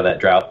to get out of that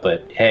drought.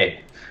 But, hey,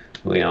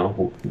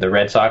 the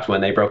Red Sox,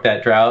 when they broke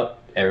that drought,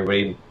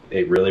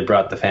 it really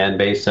brought the fan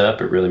base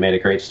up. It really made a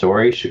great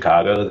story.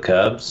 Chicago, the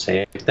Cubs,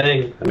 same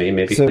thing. I mean,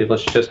 maybe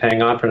Cleveland should just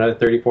hang on for another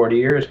 30, 40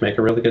 years, make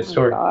a really good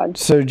story.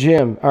 So,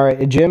 Jim, all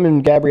right, Jim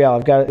and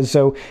Gabrielle,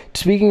 so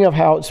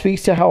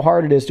speaks to how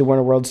hard it is to win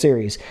a World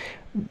Series.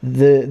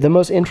 The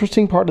most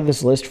interesting part of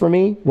this list for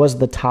me was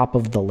the top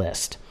of the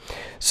list.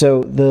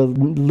 So the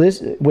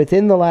list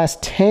within the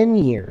last 10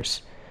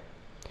 years,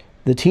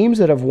 the teams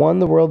that have won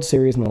the World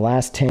Series in the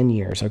last 10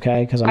 years,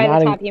 okay? Because By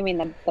the top, you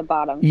mean the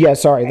bottom. Yeah,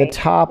 sorry, right? The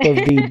top of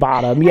the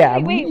bottom. Yeah.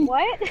 Wait,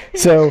 what?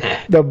 So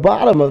the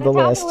bottom of the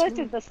list. The top of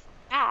the list is the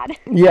sad.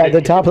 Yeah,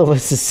 the top of the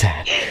list is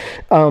sad.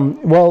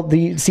 Well,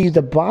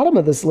 the bottom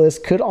of this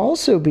list could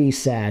also be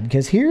sad,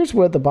 because here's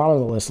what the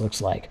bottom of the list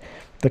looks like.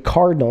 The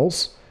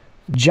Cardinals,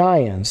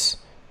 Giants,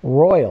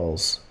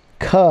 Royals,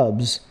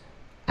 Cubs,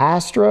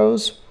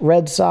 Astros,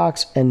 Red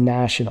Sox, and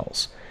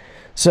Nationals.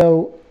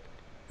 So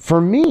for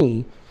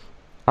me,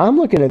 I'm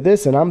looking at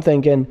this and I'm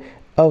thinking,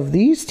 of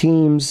these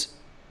teams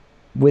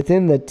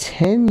within the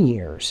 10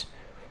 years,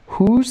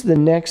 who's the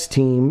next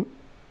team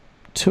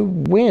to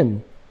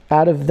win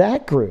out of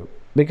that group?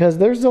 Because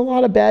there's a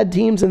lot of bad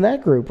teams in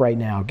that group right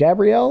now.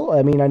 Gabrielle,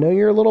 I mean, I know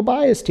you're a little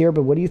biased here,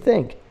 but what do you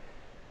think?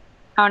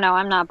 Oh, no,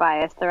 I'm not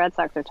biased. The Red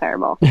Sox are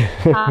terrible.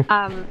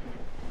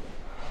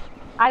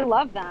 I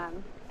love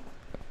them.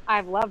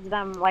 I've loved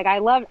them. Like, I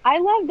loved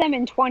them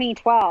in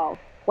 2012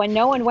 when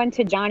no one went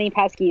to Johnny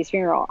Pesky's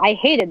funeral. I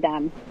hated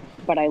them,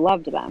 but I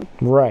loved them.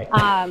 Right.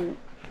 My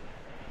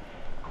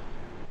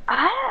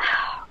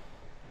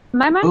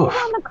mind is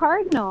on the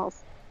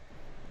Cardinals.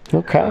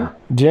 Okay,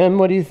 Jim,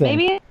 what do you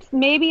think?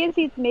 Maybe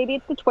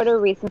it's the Twitter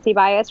recency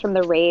bias from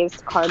the Rays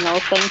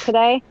Cardinals thing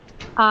today,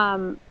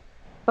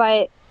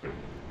 but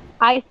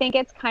I think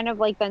it's kind of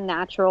like the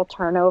natural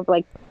turnover,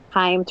 like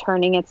time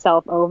turning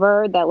itself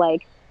over. That,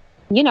 like,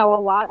 a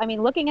lot. I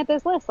mean, looking at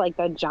this list, like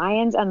the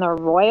Giants and the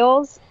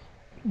Royals,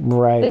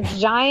 right? The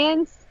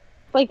Giants,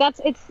 like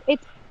it's.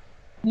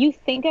 You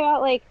think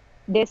about like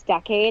this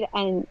decade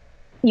and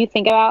you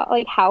think about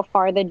like how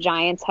far the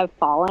Giants have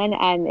fallen,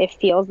 and it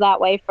feels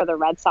that way for the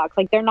Red Sox.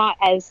 Like, they're not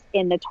as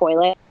in the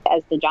toilet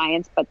as the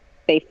Giants, but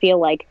they feel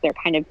like they're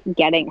kind of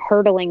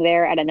hurtling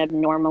there at an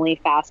abnormally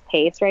fast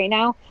pace right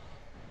now.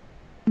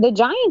 The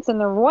Giants and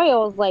the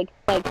Royals, like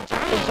the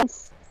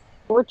Giants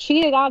were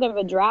cheated out of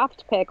a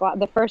draft pick,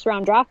 the first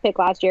round draft pick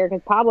last year,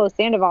 because Pablo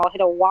Sandoval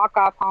hit a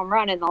walk-off home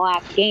run in the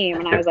last game,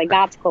 and I was like,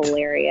 that's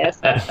hilarious.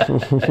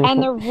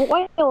 And the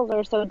Royals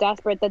are so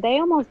desperate that they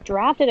almost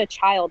drafted a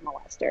child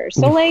molester.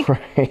 So, like,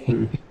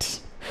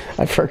 right.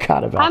 I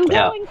forgot about I'm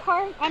that.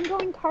 I'm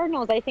going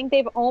Cardinals. I think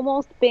they've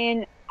almost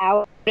been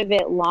out of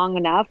it long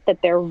enough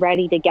that they're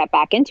ready to get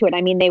back into it.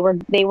 I mean, they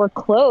were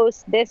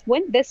close this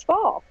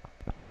fall.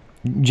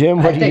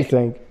 Jim, what do you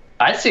think?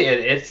 I see it.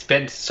 It's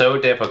been so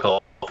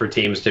difficult for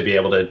teams to be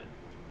able to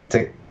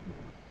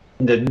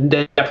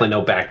definitely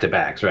no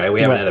back-to-backs, right?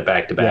 We haven't had a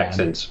back-to-back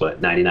since,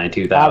 99,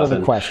 2000? Out of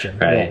the question.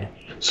 Right. Yeah.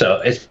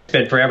 So it's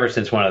been forever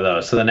since one of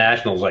those. So the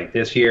Nationals, like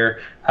this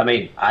year, I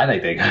mean, I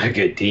think they got a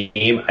good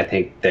team. I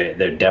think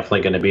they're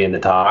definitely going to be in the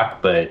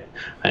talk, but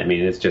I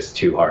mean, it's just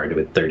too hard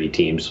with 30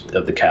 teams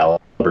of the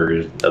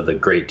caliber of the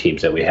great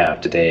teams that we have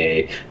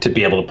today to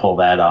be able to pull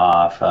that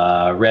off.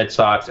 Red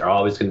Sox are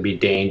always going to be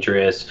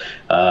dangerous,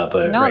 but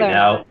right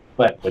now,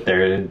 with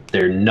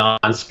their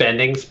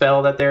non-spending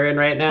spell that they're in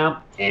right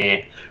now,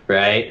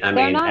 right? I mean,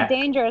 they're not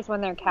dangerous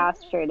when they're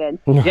castrated.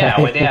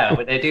 Yeah,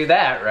 when they do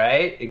that,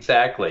 right?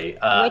 Exactly.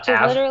 Which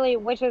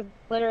is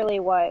literally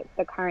what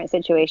the current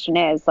situation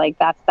is. Like,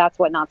 that's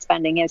what not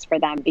spending is for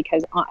them.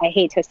 Because I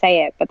hate to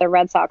say it, but the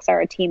Red Sox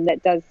are a team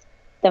that does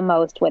the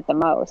most with the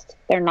most.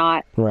 They're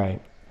not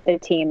the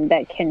team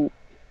that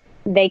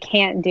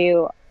can't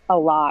do a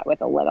lot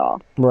with a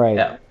little. Right.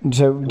 Yeah.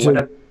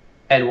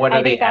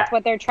 I think that's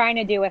what they're trying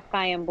to do with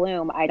Chaim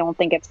Bloom. I don't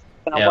think it's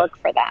going to work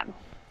for them.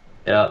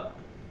 Yeah,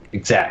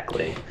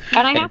 exactly.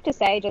 And I have to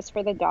say, just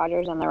for the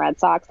Dodgers and the Red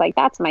Sox, like,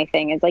 that's my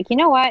thing. Is like, you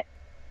know what?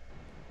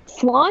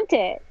 Flaunt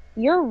it.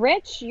 you're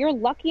rich. You're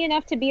lucky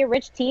enough to be a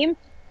rich team.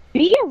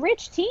 Be a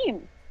rich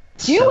team.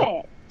 Do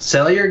it.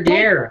 Sell your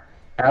gear.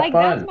 Have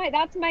fun.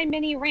 That's my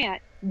mini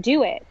rant.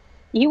 Do it.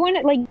 You want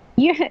it, like,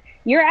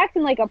 you're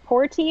acting like a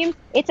poor team.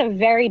 It's a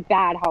very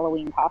bad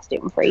Halloween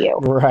costume for you.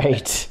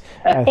 Right.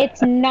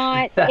 It's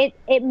not.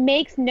 It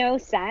makes no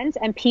sense,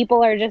 and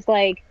people are just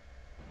like,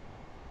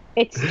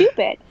 it's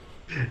stupid.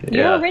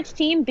 You're a rich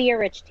team. Be a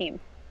rich team.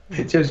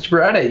 Just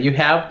run it. You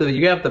have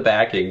the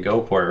backing.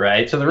 Go for it,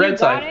 right? So the Red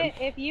Sox.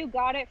 If you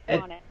got it,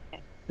 flaunt it.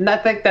 And I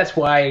think that's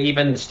why I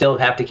even still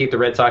have to keep the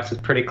Red Sox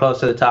pretty close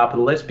to the top of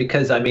the list,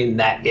 because, I mean,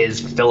 that is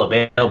still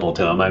available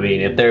to them. I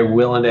mean, if they're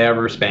willing to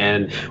ever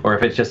spend, or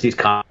if it's just these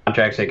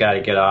contracts they got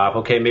to get off,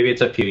 okay, maybe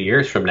it's a few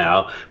years from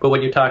now. But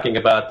when you're talking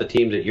about the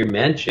teams that you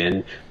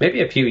mentioned,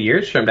 maybe a few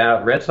years from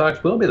now, Red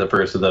Sox will be the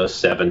first of those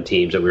 7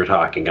 teams that we were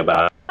talking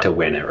about to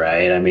win it,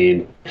 right? I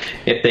mean,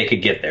 if they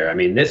could get there. I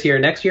mean, this year,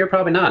 next year,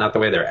 probably not. Not the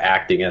way they're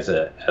acting as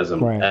a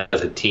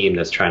team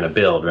that's trying to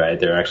build, right?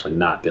 They're actually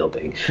not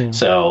building. Mm-hmm.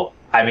 So,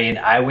 I mean,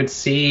 I would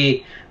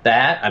see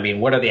that. I mean,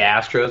 what are the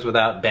Astros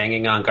without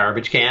banging on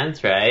garbage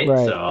cans, right?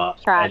 So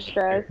trash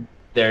Astros.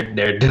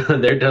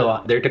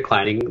 They're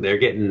declining. They're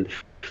getting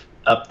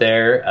up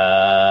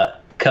there.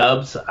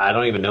 Cubs, I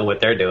don't even know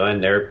what they're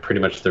doing. They're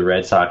pretty much the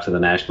Red Sox of the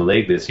National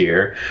League this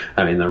year.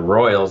 I mean, the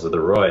Royals are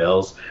the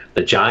Royals.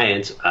 The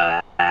Giants,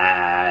 I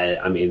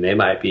mean, they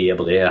might be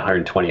able to hit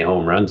 120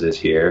 home runs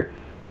this year.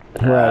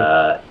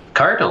 Right.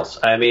 Cardinals,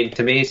 I mean,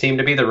 to me, seem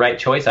to be the right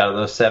choice out of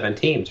those 7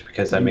 teams,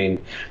 because, I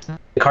mean,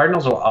 the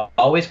Cardinals will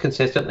always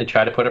consistently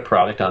try to put a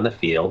product on the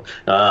field.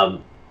 I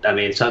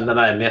mean, something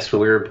I missed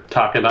when we were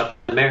talking about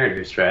the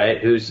Mariners,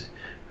 right?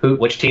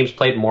 Which teams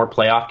played more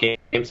playoff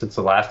games since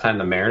the last time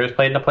the Mariners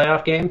played in a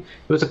playoff game?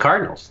 It was the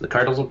Cardinals. The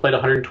Cardinals have played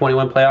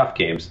 121 playoff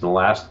games in the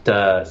last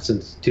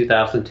since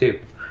 2002,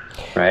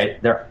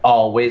 right? They're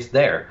always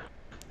there,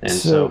 and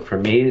so for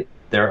me,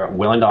 they're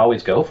willing to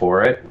always go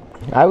for it.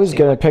 I was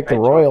going to pick the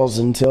Royals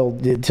until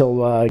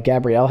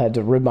Gabrielle had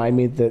to remind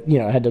me that,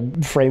 I had to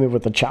frame it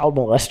with the child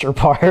molester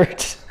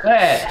part.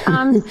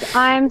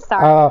 I'm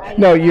sorry.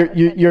 No,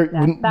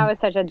 that was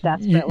such a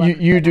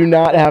desperate. You do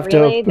not have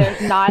to.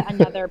 There's not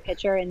another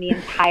pitcher in the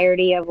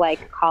entirety of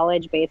like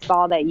college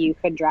baseball that you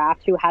could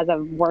draft who has a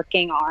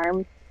working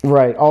arm.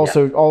 Right.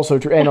 Also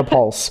true, and a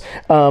pulse.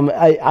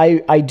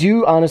 I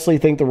do honestly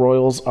think the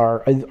Royals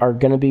are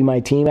going to be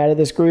my team out of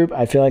this group.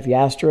 I feel like the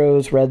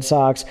Astros, Red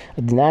Sox,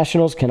 the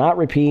Nationals cannot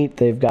repeat.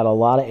 They've got a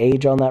lot of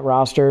age on that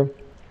roster.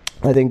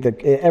 I think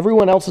that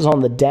everyone else is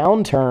on the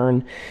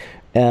downturn.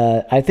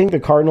 I think the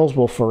Cardinals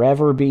will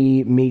forever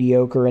be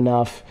mediocre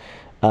enough.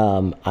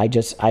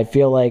 I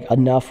feel like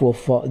enough will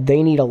fall.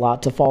 They need a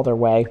lot to fall their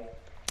way.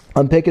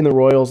 I'm picking the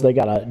Royals. They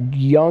got a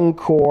young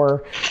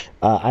core.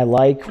 I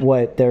like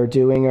what they're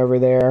doing over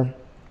there.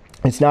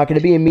 It's not going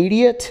to be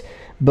immediate,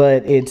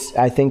 but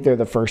I think they're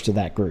the first of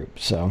that group.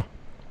 So,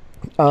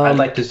 I'd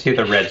like to see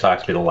the Red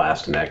Sox be the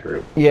last in that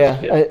group. Yeah.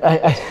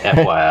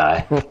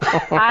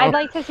 FYI. I'd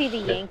like to see the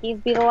Yankees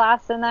be the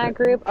last in that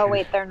group. Oh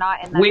wait, they're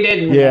not in that. We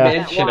didn't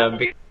mention them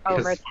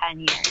over 10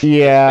 years.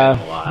 Yeah.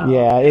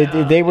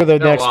 They were the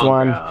next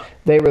one.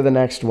 They were the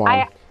next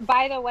one.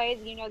 By the way,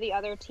 the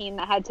other team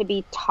that had to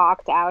be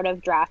talked out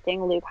of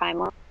drafting Luke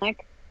Heimlich?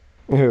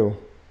 Who?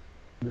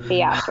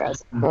 The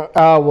Astros.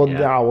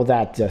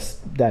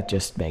 That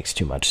just makes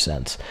too much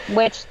sense.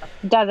 Which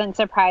doesn't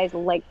surprise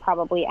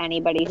probably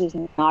anybody who's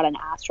not an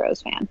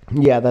Astros fan.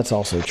 Yeah, that's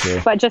also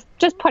true. But just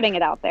putting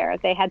it out there,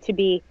 they had to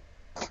be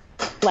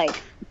they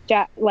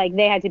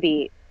had to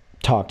be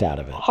talked out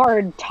of it.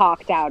 Hard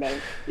talked out of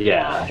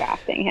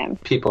drafting him.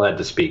 People had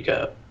to speak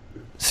up.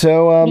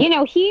 So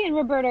he and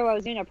Roberto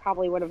Ozuna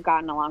probably would have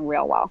gotten along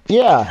real well.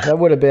 Yeah, that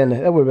would have been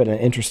an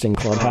interesting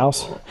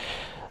clubhouse.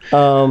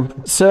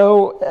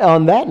 So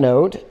on that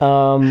note,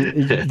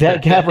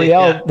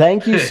 Gabrielle,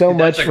 thank you so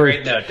much for. That's a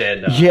great note,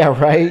 Dan. Yeah,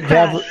 right,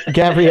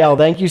 Gabrielle,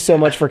 thank you so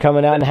much for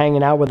coming out and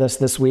hanging out with us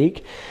this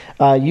week.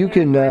 You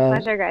can my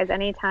pleasure, guys.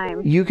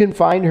 Anytime. You can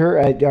find her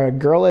at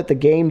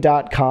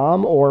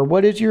girlatthegame.com, or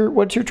what's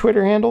your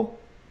Twitter handle?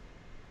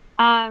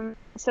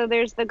 So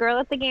there's the Girl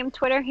at the Game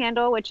Twitter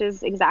handle, which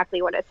is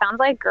exactly what it sounds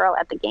like, Girl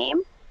at the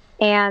Game.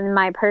 And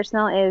my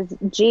personal is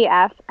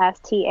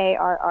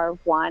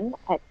GFSTARR1.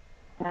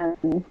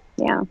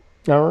 Yeah.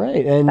 All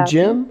right. And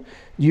Jim,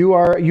 you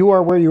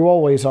are where you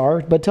always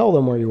are, but tell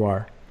them where you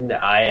are.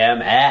 I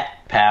am at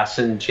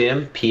Passon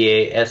Jim,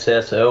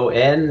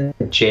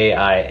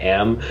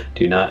 PASSONJIM.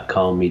 Do not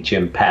call me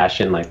Jim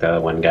Passion like the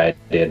one guy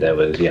did that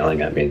was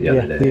yelling at me the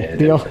other day. It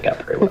didn't work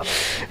out very well.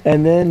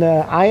 And then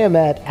I am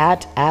at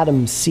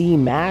Adam C.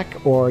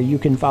 Mack, or you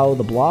can follow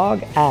the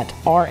blog at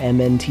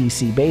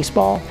RMNTC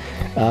Baseball.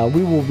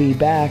 We will be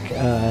back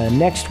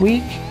next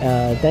week.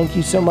 Thank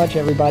you so much,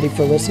 everybody,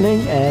 for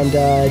listening, and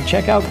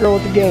check out Girl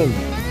at the Game.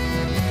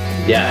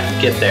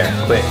 Yeah, get there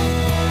quick.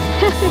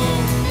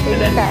 And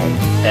then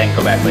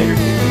go back later.